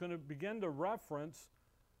because it's going to begin to reference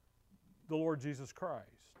the Lord Jesus Christ.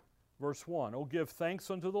 Verse 1, "O give thanks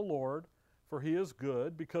unto the Lord, for he is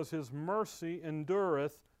good, because his mercy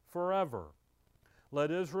endureth forever.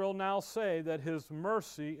 Let Israel now say that his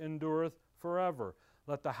mercy endureth forever.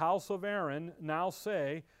 Let the house of Aaron now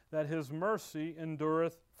say that his mercy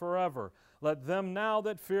endureth forever. Let them now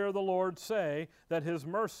that fear the Lord say that his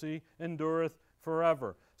mercy endureth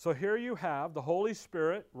forever." So here you have the Holy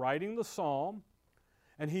Spirit writing the psalm,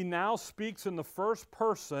 and he now speaks in the first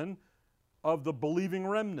person of the believing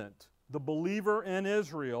remnant, the believer in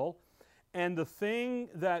Israel. And the thing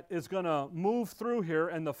that is going to move through here,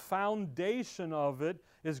 and the foundation of it,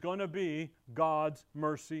 is going to be God's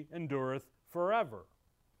mercy endureth forever.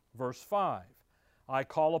 Verse 5, "I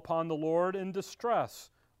call upon the Lord in distress.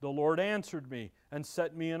 The Lord answered me and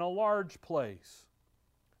set me in a large place."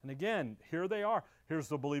 And again, here they are. Here's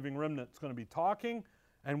the believing remnant. It's going to be talking,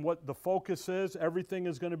 and what the focus is, everything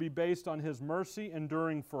is going to be based on his mercy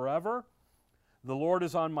enduring forever. "The Lord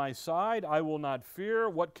is on my side. I will not fear.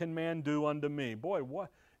 What can man do unto me?" Boy,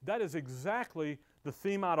 that is exactly the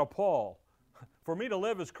theme out of Paul. For me to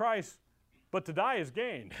live is Christ, but to die is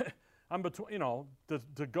gain. I'm between,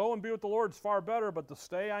 to go and be with the Lord is far better, but to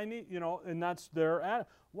stay I need, and that's their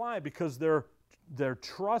why? Because they're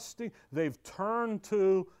trusting, they've turned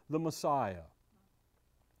to the Messiah.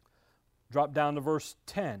 Drop down to verse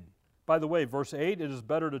 10. By the way, verse 8, "It is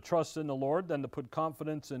better to trust in the Lord than to put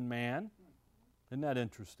confidence in man." Isn't that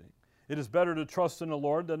interesting? "It is better to trust in the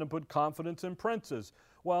Lord than to put confidence in princes."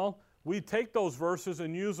 Well, we take those verses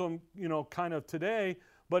and use them, kind of today,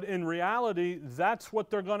 but in reality, that's what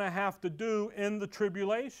they're going to have to do in the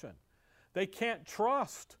tribulation. They can't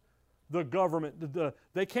trust the government.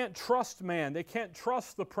 They can't trust man. They can't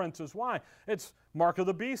trust the princes. Why? It's mark of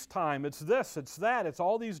the beast time. It's this, it's that. It's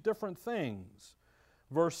all these different things.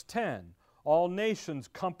 Verse 10, "All nations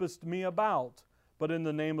compassed me about, but in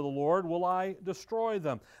the name of the Lord will I destroy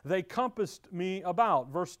them. They compassed me about."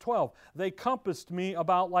 Verse 12, "They compassed me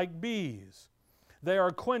about like bees. They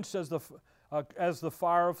are quenched as the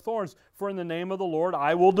fire of thorns. For in the name of the Lord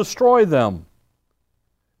I will destroy them."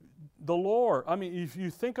 The Lord, if you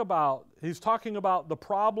think about, he's talking about the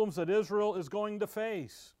problems that Israel is going to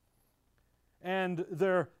face and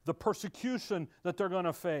the persecution that they're going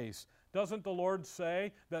to face. Doesn't the Lord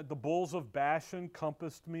say that the bulls of Bashan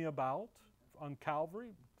compassed me about on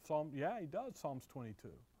Calvary? Yeah, he does, Psalms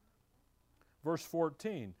 22. Verse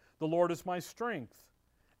 14, "The Lord is my strength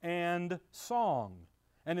and song,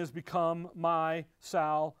 and has become my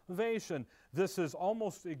salvation." This is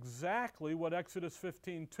almost exactly what Exodus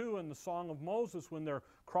 15:2 in the Song of Moses, when they're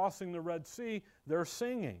crossing the Red Sea, they're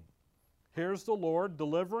singing. Here's the Lord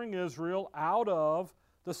delivering Israel out of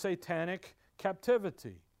the satanic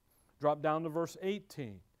captivity. Drop down to verse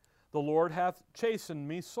 18. "The Lord hath chastened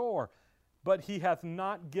me sore, but he hath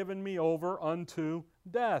not given me over unto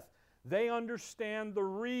death." They understand the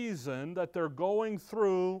reason that they're going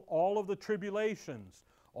through all of the tribulations,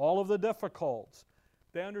 all of the difficulties.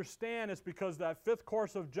 They understand it's because that fifth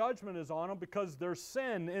course of judgment is on them because there's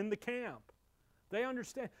sin in the camp. They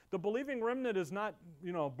understand. The believing remnant is not,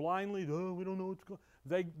 blindly, we don't know what's going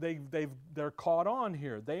on. They're caught on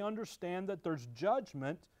here. They understand that there's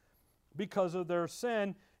judgment because of their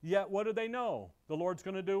sin. Yet what do they know? The Lord's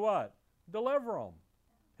going to do what? Deliver them.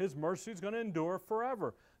 His mercy is going to endure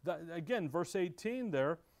forever. Again, verse 18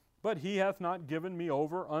 there, but he hath not given me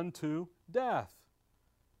over unto death.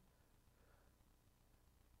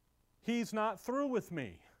 He's not through with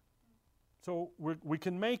me. So we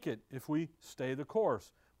can make it if we stay the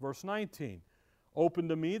course. Verse 19, open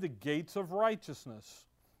to me the gates of righteousness.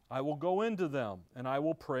 I will go into them, and I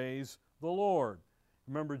will praise the Lord.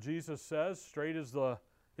 Remember, Jesus says, straight is the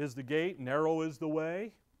gate, narrow is the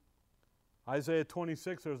way. Isaiah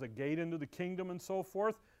 26, there's a gate into the kingdom and so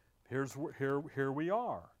forth. Here we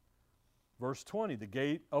are. Verse 20, the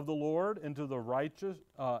gate of the Lord into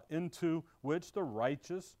which the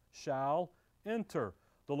righteous shall enter.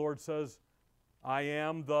 The Lord says, I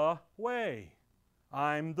am the way.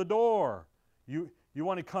 I'm the door. You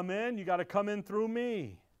want to come in? You got to come in through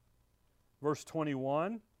me. Verse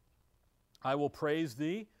 21, I will praise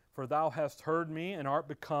thee, for thou hast heard me and art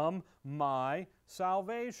become my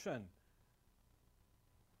salvation.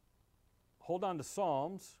 Hold on to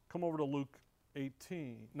Psalms. Come over to Luke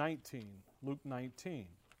 19. Luke 19.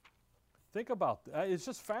 Think about that. It's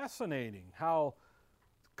just fascinating how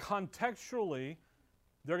contextually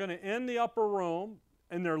they're going to end the upper room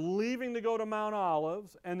and they're leaving to go to Mount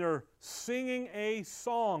Olives and they're singing a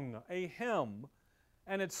song, a hymn,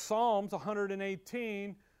 and it's Psalms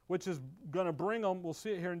 118, which is going to bring them, we'll see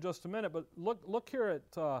it here in just a minute, but look here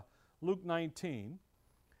at Luke 19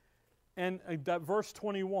 and that verse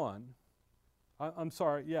 21.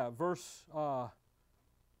 Verse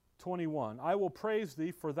 21. I will praise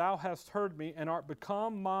thee, for thou hast heard me, and art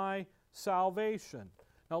become my salvation.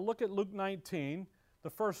 Now look at Luke 19. The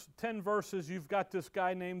first 10 verses, you've got this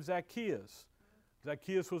guy named Zacchaeus.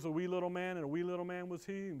 Zacchaeus was a wee little man, and a wee little man was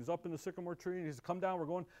he. He was up in the sycamore tree, and he said, come down, we're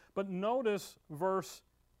going. But notice verse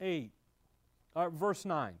 9.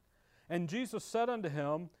 And Jesus said unto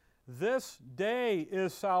him, this day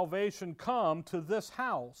is salvation come to this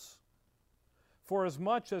house, for as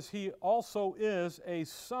much as he also is a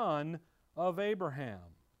son of Abraham.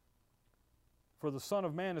 For the Son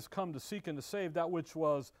of Man is come to seek and to save that which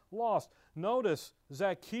was lost. Notice,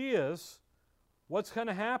 Zacchaeus, what's going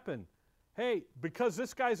to happen? Hey, because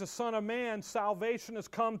this guy's a son of man, salvation has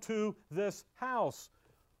come to this house.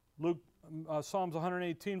 Psalms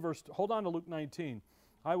 118, hold on to Luke 19.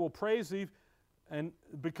 I will praise thee, and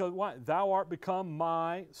because what? Thou art become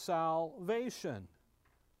my salvation.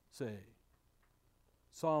 See.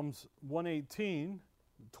 Psalms 118,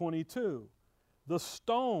 22. The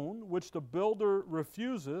stone which the builder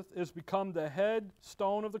refuseth is become the head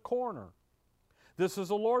stone of the corner. This is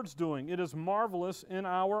the Lord's doing. It is marvelous in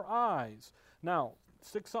our eyes. Now,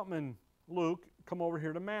 stick something in Luke. Come over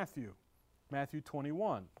here to Matthew. Matthew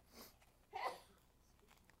 21.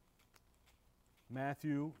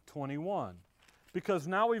 Matthew 21. Because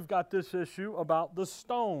now we've got this issue about the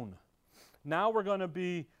stone. Now we're going to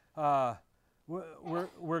be... now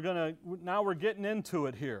we're getting into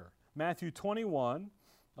it here. Matthew 21,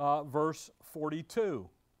 verse 42.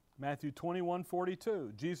 Matthew 21,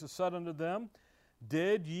 42. Jesus said unto them,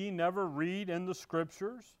 did ye never read in the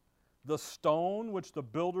Scriptures, the stone which the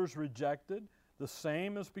builders rejected, the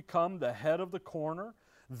same has become the head of the corner?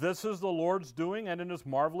 This is the Lord's doing, and it is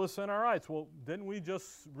marvelous in our eyes. Well, didn't we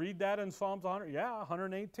just read that in Psalms 100? Yeah,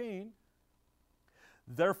 118.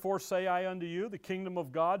 Therefore say I unto you, the kingdom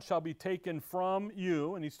of God shall be taken from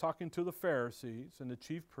you, and he's talking to the Pharisees and the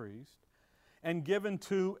chief priest, and given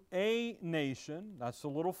to a nation, that's the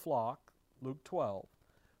little flock, Luke 12,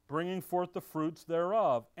 bringing forth the fruits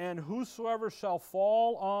thereof. And whosoever shall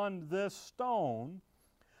fall on this stone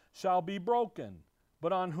shall be broken,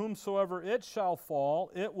 but on whomsoever it shall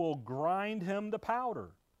fall, it will grind him to powder.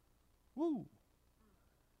 Woo!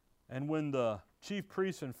 And when the chief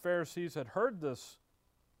priests and Pharisees had heard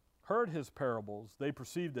his parables, they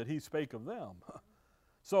perceived that he spake of them.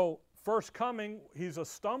 So, first coming, he's a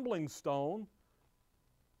stumbling stone.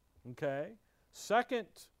 Okay? Second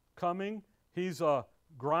coming, he's a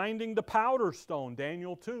grinding to powder stone.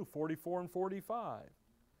 Daniel 2, 44 and 45.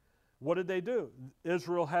 What did they do?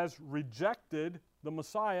 Israel has rejected the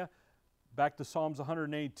Messiah. Back to Psalms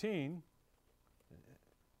 118.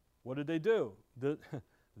 What did they do?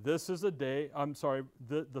 This is the day,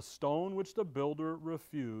 the stone which the builder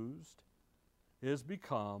refused is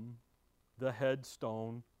become the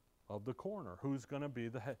headstone of the corner. Who's going to be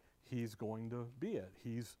the head? He's going to be it.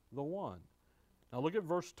 He's the one. Now look at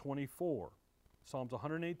verse 24. Psalms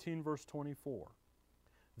 118, verse 24.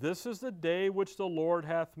 This is the day which the Lord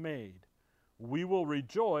hath made. We will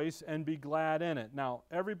rejoice and be glad in it. Now,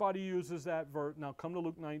 everybody uses that verse. Now come to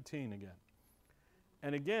Luke 19 again.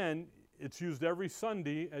 And again, it's used every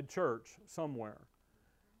Sunday at church somewhere.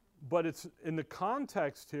 But it's in the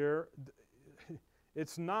context here,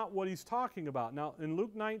 it's not what he's talking about. Now, in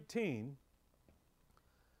Luke 19,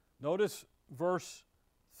 notice verse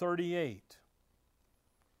 38.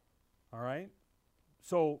 All right?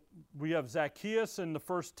 So we have Zacchaeus in the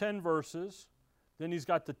first 10 verses. Then he's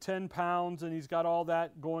got the 10 pounds, and he's got all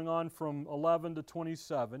that going on from 11 to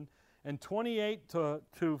 27. And 28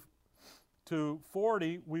 to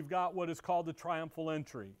 40, we've got what is called the triumphal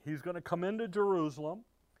entry. He's going to come into Jerusalem,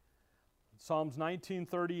 Psalms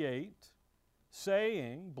 19:38,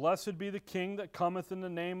 saying, "Blessed be the King that cometh in the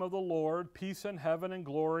name of the Lord, peace in heaven and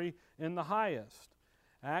glory in the highest."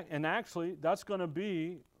 And actually, that's going to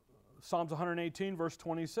be Psalms 118, verse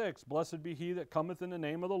 26. "Blessed be he that cometh in the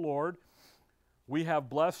name of the Lord. We have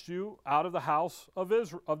blessed you out of the house of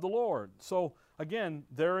Israel, of the Lord." So again,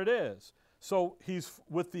 there it is. So he's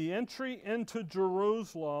with the entry into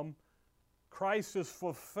Jerusalem, Christ is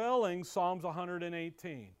fulfilling Psalms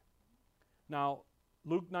 118. Now,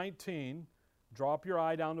 Luke 19, drop your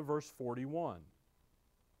eye down to verse 41.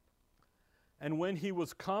 "And when he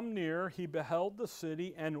was come near, he beheld the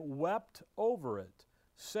city and wept over it,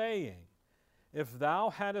 saying, If thou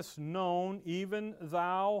hadst known, even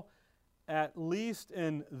thou at least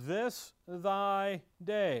in this thy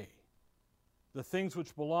day, the things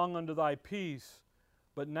which belong unto thy peace,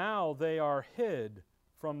 but now they are hid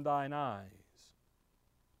from thine eyes."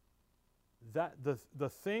 That the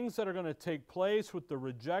things that are going to take place with the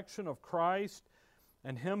rejection of Christ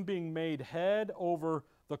and him being made head over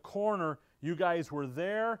the corner, you guys were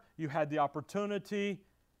there, you had the opportunity,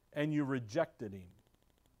 and you rejected him.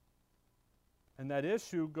 And that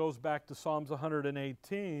issue goes back to Psalms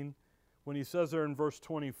 118 when he says there in verse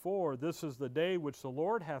 24, "This is the day which the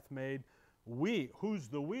Lord hath made. We," who's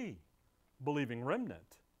the we? Believing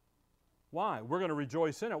remnant. Why? We're going to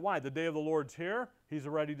rejoice in it. Why? The day of the Lord's here. He's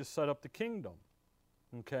ready to set up the kingdom.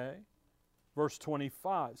 Okay? Verse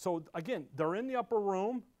 25. So again, they're in the upper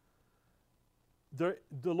room. The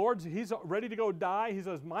Lord's, he's ready to go die. He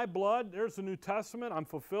says, "My blood, there's the New Testament. I'm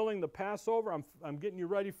fulfilling the Passover. I'm getting you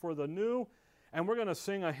ready for the new." And we're going to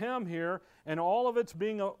sing a hymn here, and all of it's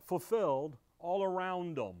being fulfilled all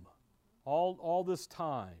around them, all this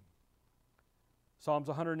time. Psalms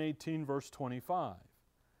 118, verse 25.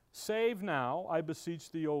 "Save now, I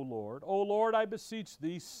beseech thee, O Lord. O Lord, I beseech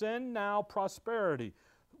thee, send now prosperity."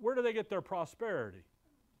 Where do they get their prosperity?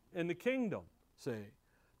 In the kingdom, see.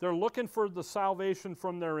 They're looking for the salvation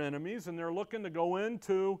from their enemies, and they're looking to go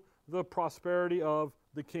into the prosperity of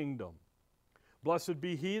the kingdom. "Blessed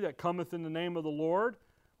be he that cometh in the name of the Lord.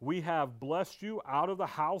 We have blessed you out of the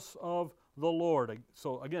house of the Lord."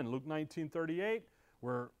 So again, Luke 19:38,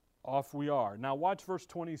 off we are. Now watch verse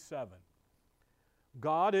 27.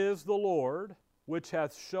 "God is the Lord, which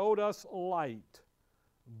hath showed us light.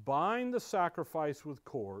 Bind the sacrifice with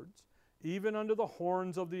cords, even unto the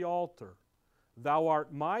horns of the altar. Thou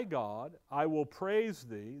art my God, I will praise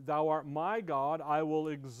thee. Thou art my God, I will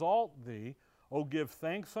exalt thee. O give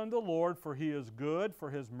thanks unto the Lord, for he is good,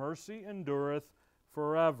 for his mercy endureth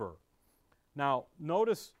forever." Now,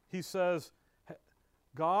 notice he says,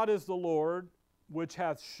 "God is the Lord, which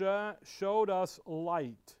hath showed us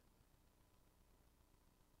light."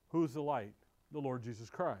 Who's the light? The Lord Jesus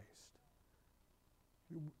Christ.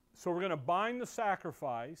 So we're going to bind the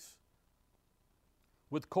sacrifice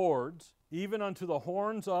with cords, even unto the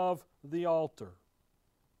horns of the altar.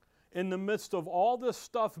 In the midst of all this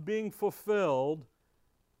stuff being fulfilled,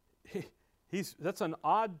 that's an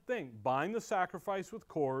odd thing. Bind the sacrifice with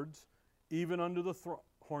cords, even unto the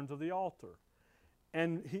horns of the altar.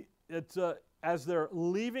 And as they're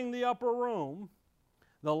leaving the upper room,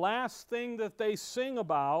 the last thing that they sing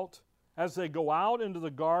about as they go out into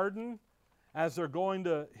the garden, as they're going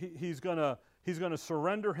to, he's going to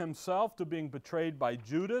surrender himself to being betrayed by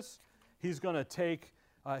Judas. He's going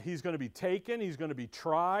to be taken, he's going to be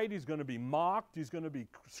tried, he's going to be mocked, he's going to be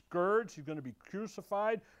scourged, he's going to be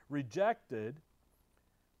crucified, rejected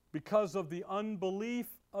because of the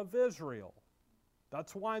unbelief of Israel.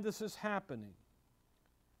 That's why this is happening.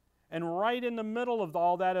 And right in the middle of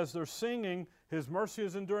all that, as they're singing, "His mercy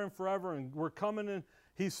is enduring forever," and we're coming in,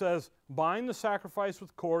 he says, "Bind the sacrifice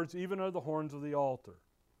with cords, even unto the horns of the altar."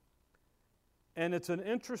 And it's an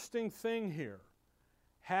interesting thing here.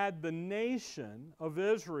 Had the nation of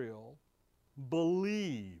Israel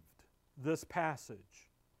believed this passage,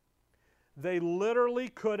 they literally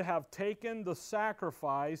could have taken the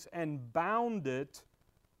sacrifice and bound it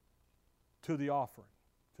to the offering,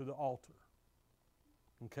 to the altar.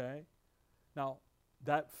 Okay? Now,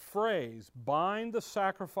 that phrase, "bind the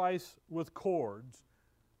sacrifice with cords,"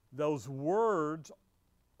 those words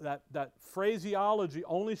that phraseology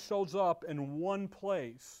only shows up in one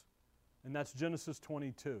place, and that's Genesis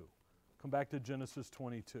 22. Come back to Genesis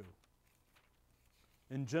 22.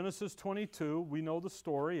 In Genesis 22, we know the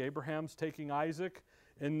story. Abraham's taking Isaac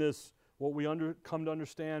in this, what we come to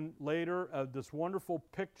understand later, this wonderful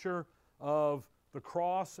picture of the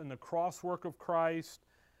cross and the cross work of Christ,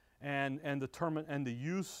 and the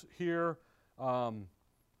use here.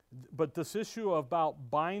 But this issue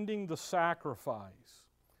about binding the sacrifice.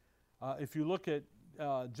 If you look at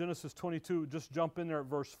Genesis 22, just jump in there at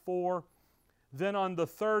verse 4. Then on the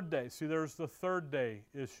third day, see, there's the third day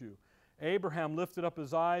issue. Abraham lifted up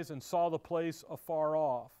his eyes and saw the place afar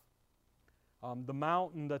off. The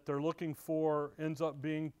mountain that they're looking for ends up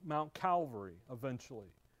being Mount Calvary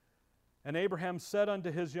eventually. And Abraham said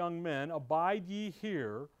unto his young men, Abide ye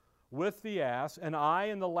here with the ass, and I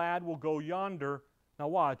and the lad will go yonder, now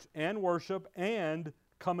watch, and worship, and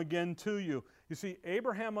come again to you. You see,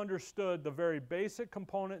 Abraham understood the very basic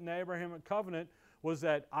component in the Abrahamic covenant was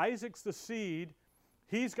that Isaac's the seed,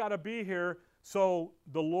 he's got to be here, so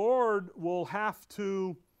the Lord will have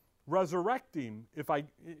to resurrect him.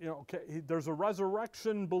 There's a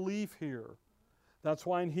resurrection belief here. That's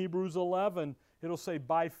why in Hebrews 11, it'll say,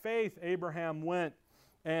 by faith Abraham went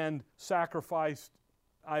and sacrificed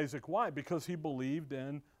Isaac. Why? Because he believed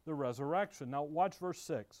in the resurrection. Now watch verse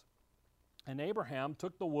 6. And Abraham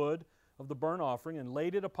took the wood of the burnt offering and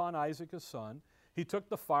laid it upon Isaac his son. He took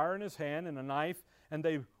the fire in his hand and a knife, and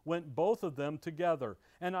they went both of them together.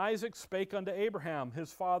 And Isaac spake unto Abraham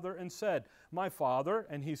his father, and said, My father.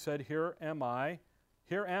 And he said, Here am I,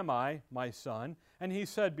 my son. And he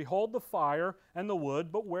said, Behold the fire and the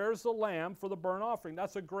wood, but where's the lamb for the burnt offering?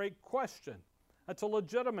 That's a great question. That's a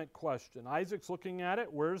legitimate question. Isaac's looking at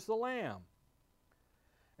it, where's the lamb?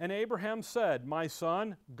 And Abraham said, My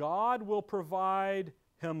son, God will provide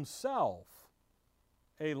himself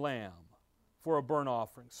a lamb for a burnt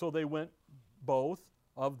offering. So they went both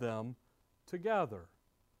of them together.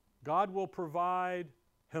 God will provide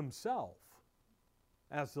himself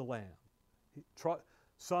as the lamb.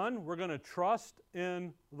 Son, we're going to trust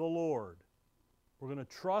in the Lord. We're going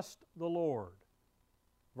to trust the Lord.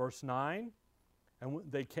 Verse 9, and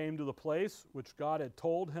they came to the place which God had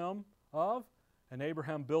told him of, and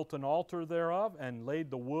Abraham built an altar thereof, and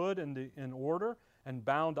laid the wood in order, and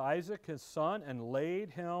bound Isaac his son, and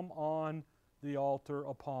laid him on the altar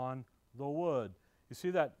upon the wood. You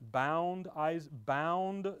see that? Bound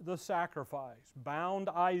the sacrifice, bound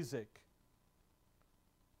Isaac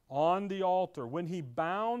on the altar. When he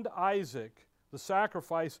bound Isaac, the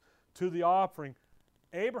sacrifice, to the offering,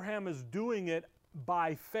 Abraham is doing it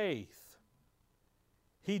by faith.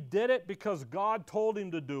 He did it because God told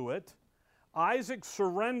him to do it. Isaac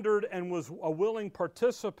surrendered and was a willing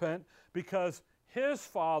participant because his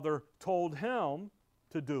father told him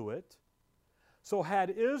to do it. So had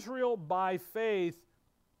Israel by faith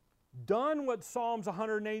done what Psalms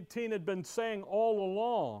 118 had been saying all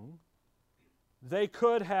along, they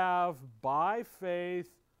could have, by faith,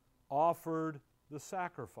 offered the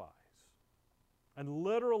sacrifice and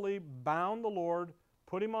literally bound the Lord,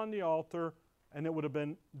 put him on the altar, and it would have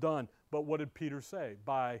been done. But what did Peter say?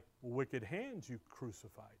 By wicked hands you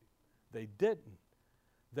crucified him. They didn't.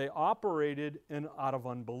 They operated out of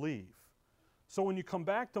unbelief. So when you come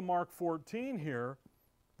back to Mark 14 here,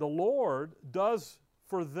 the Lord does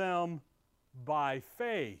for them by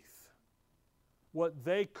faith what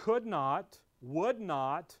they could not, would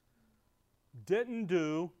not, didn't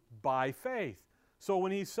do by faith. So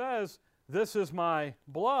when he says, this is my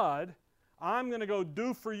blood, I'm going to go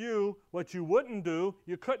do for you what you wouldn't do,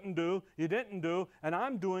 you couldn't do, you didn't do, and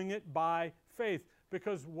I'm doing it by faith.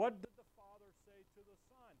 Because what did the Father say to the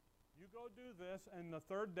Son? You go do this, and the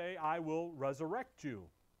third day I will resurrect you.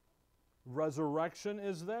 Resurrection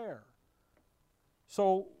is there.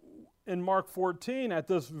 So in Mark 14, at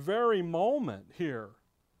this very moment here,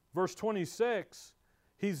 verse 26,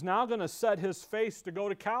 he's now going to set his face to go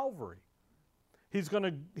to Calvary. He's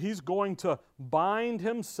going to bind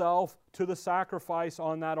himself to the sacrifice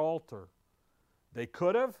on that altar. They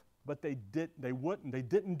could have, but they wouldn't. They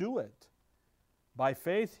didn't do it. By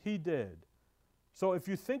faith, he did. So if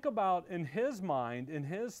you think about in his mind, in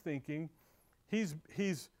his thinking, he's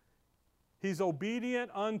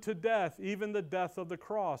obedient unto death, even the death of the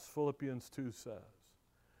cross, Philippians 2 says.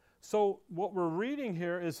 So what we're reading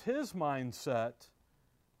here is his mindset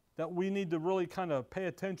that we need to really kind of pay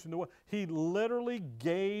attention to. What he literally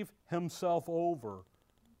gave himself over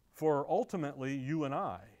for ultimately you and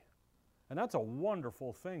I. And that's a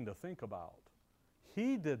wonderful thing to think about.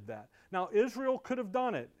 He did that. Now, Israel could have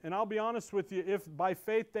done it, and I'll be honest with you, if by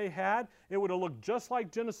faith they had, it would have looked just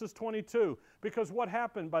like Genesis 22. Because what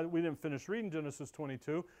happened, we didn't finish reading Genesis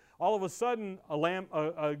 22, all of a sudden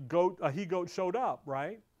a he-goat showed up,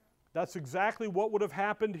 right? That's exactly what would have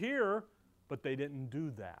happened here, but they didn't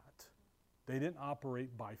do that. They didn't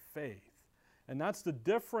operate by faith. And that's the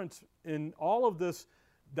difference in all of this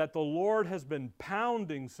that the Lord has been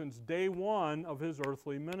pounding since day one of his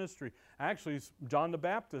earthly ministry. Actually, John the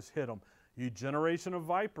Baptist hit him. You generation of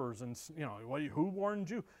vipers, and who warned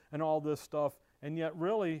you? And all this stuff. And yet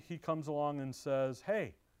really, he comes along and says,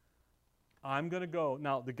 hey, I'm going to go.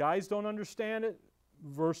 Now, the guys don't understand it.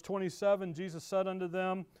 Verse 27, Jesus said unto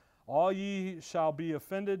them, all ye shall be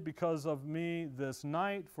offended because of me this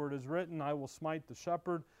night, for it is written, I will smite the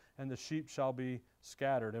shepherd, and the sheep shall be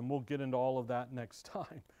scattered. And we'll get into all of that next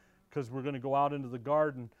time, because we're going to go out into the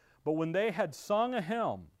garden. But when they had sung a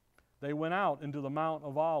hymn, they went out into the Mount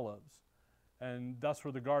of Olives. And that's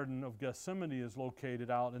where the Garden of Gethsemane is located,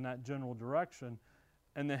 out in that general direction.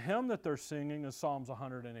 And the hymn that they're singing is Psalms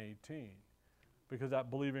 118. Because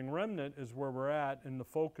that believing remnant is where we're at in the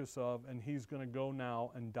focus of, and he's going to go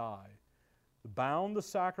now and die. Bound the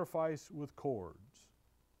sacrifice with cords.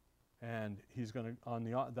 And he's going to, on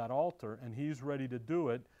that altar, and he's ready to do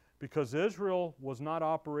it because Israel was not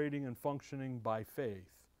operating and functioning by faith.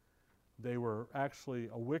 They were actually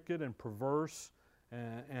a wicked and perverse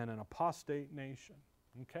and an apostate nation.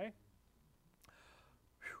 Okay?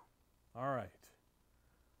 Whew. All right.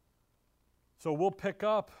 So we'll pick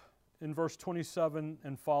up in verse 27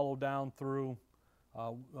 and follow down through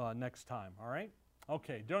next time. All right?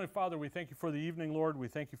 Okay. Dear Heavenly Father, we thank you for the evening, Lord. We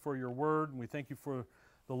thank you for your word, and we thank you for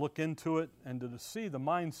the look into it and to see the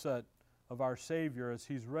mindset of our Savior as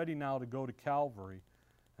he's ready now to go to Calvary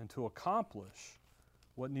and to accomplish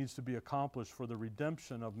what needs to be accomplished for the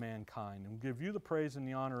redemption of mankind. And we'll give you the praise and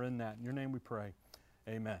the honor in that. In your name we pray.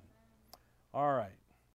 Amen. All right.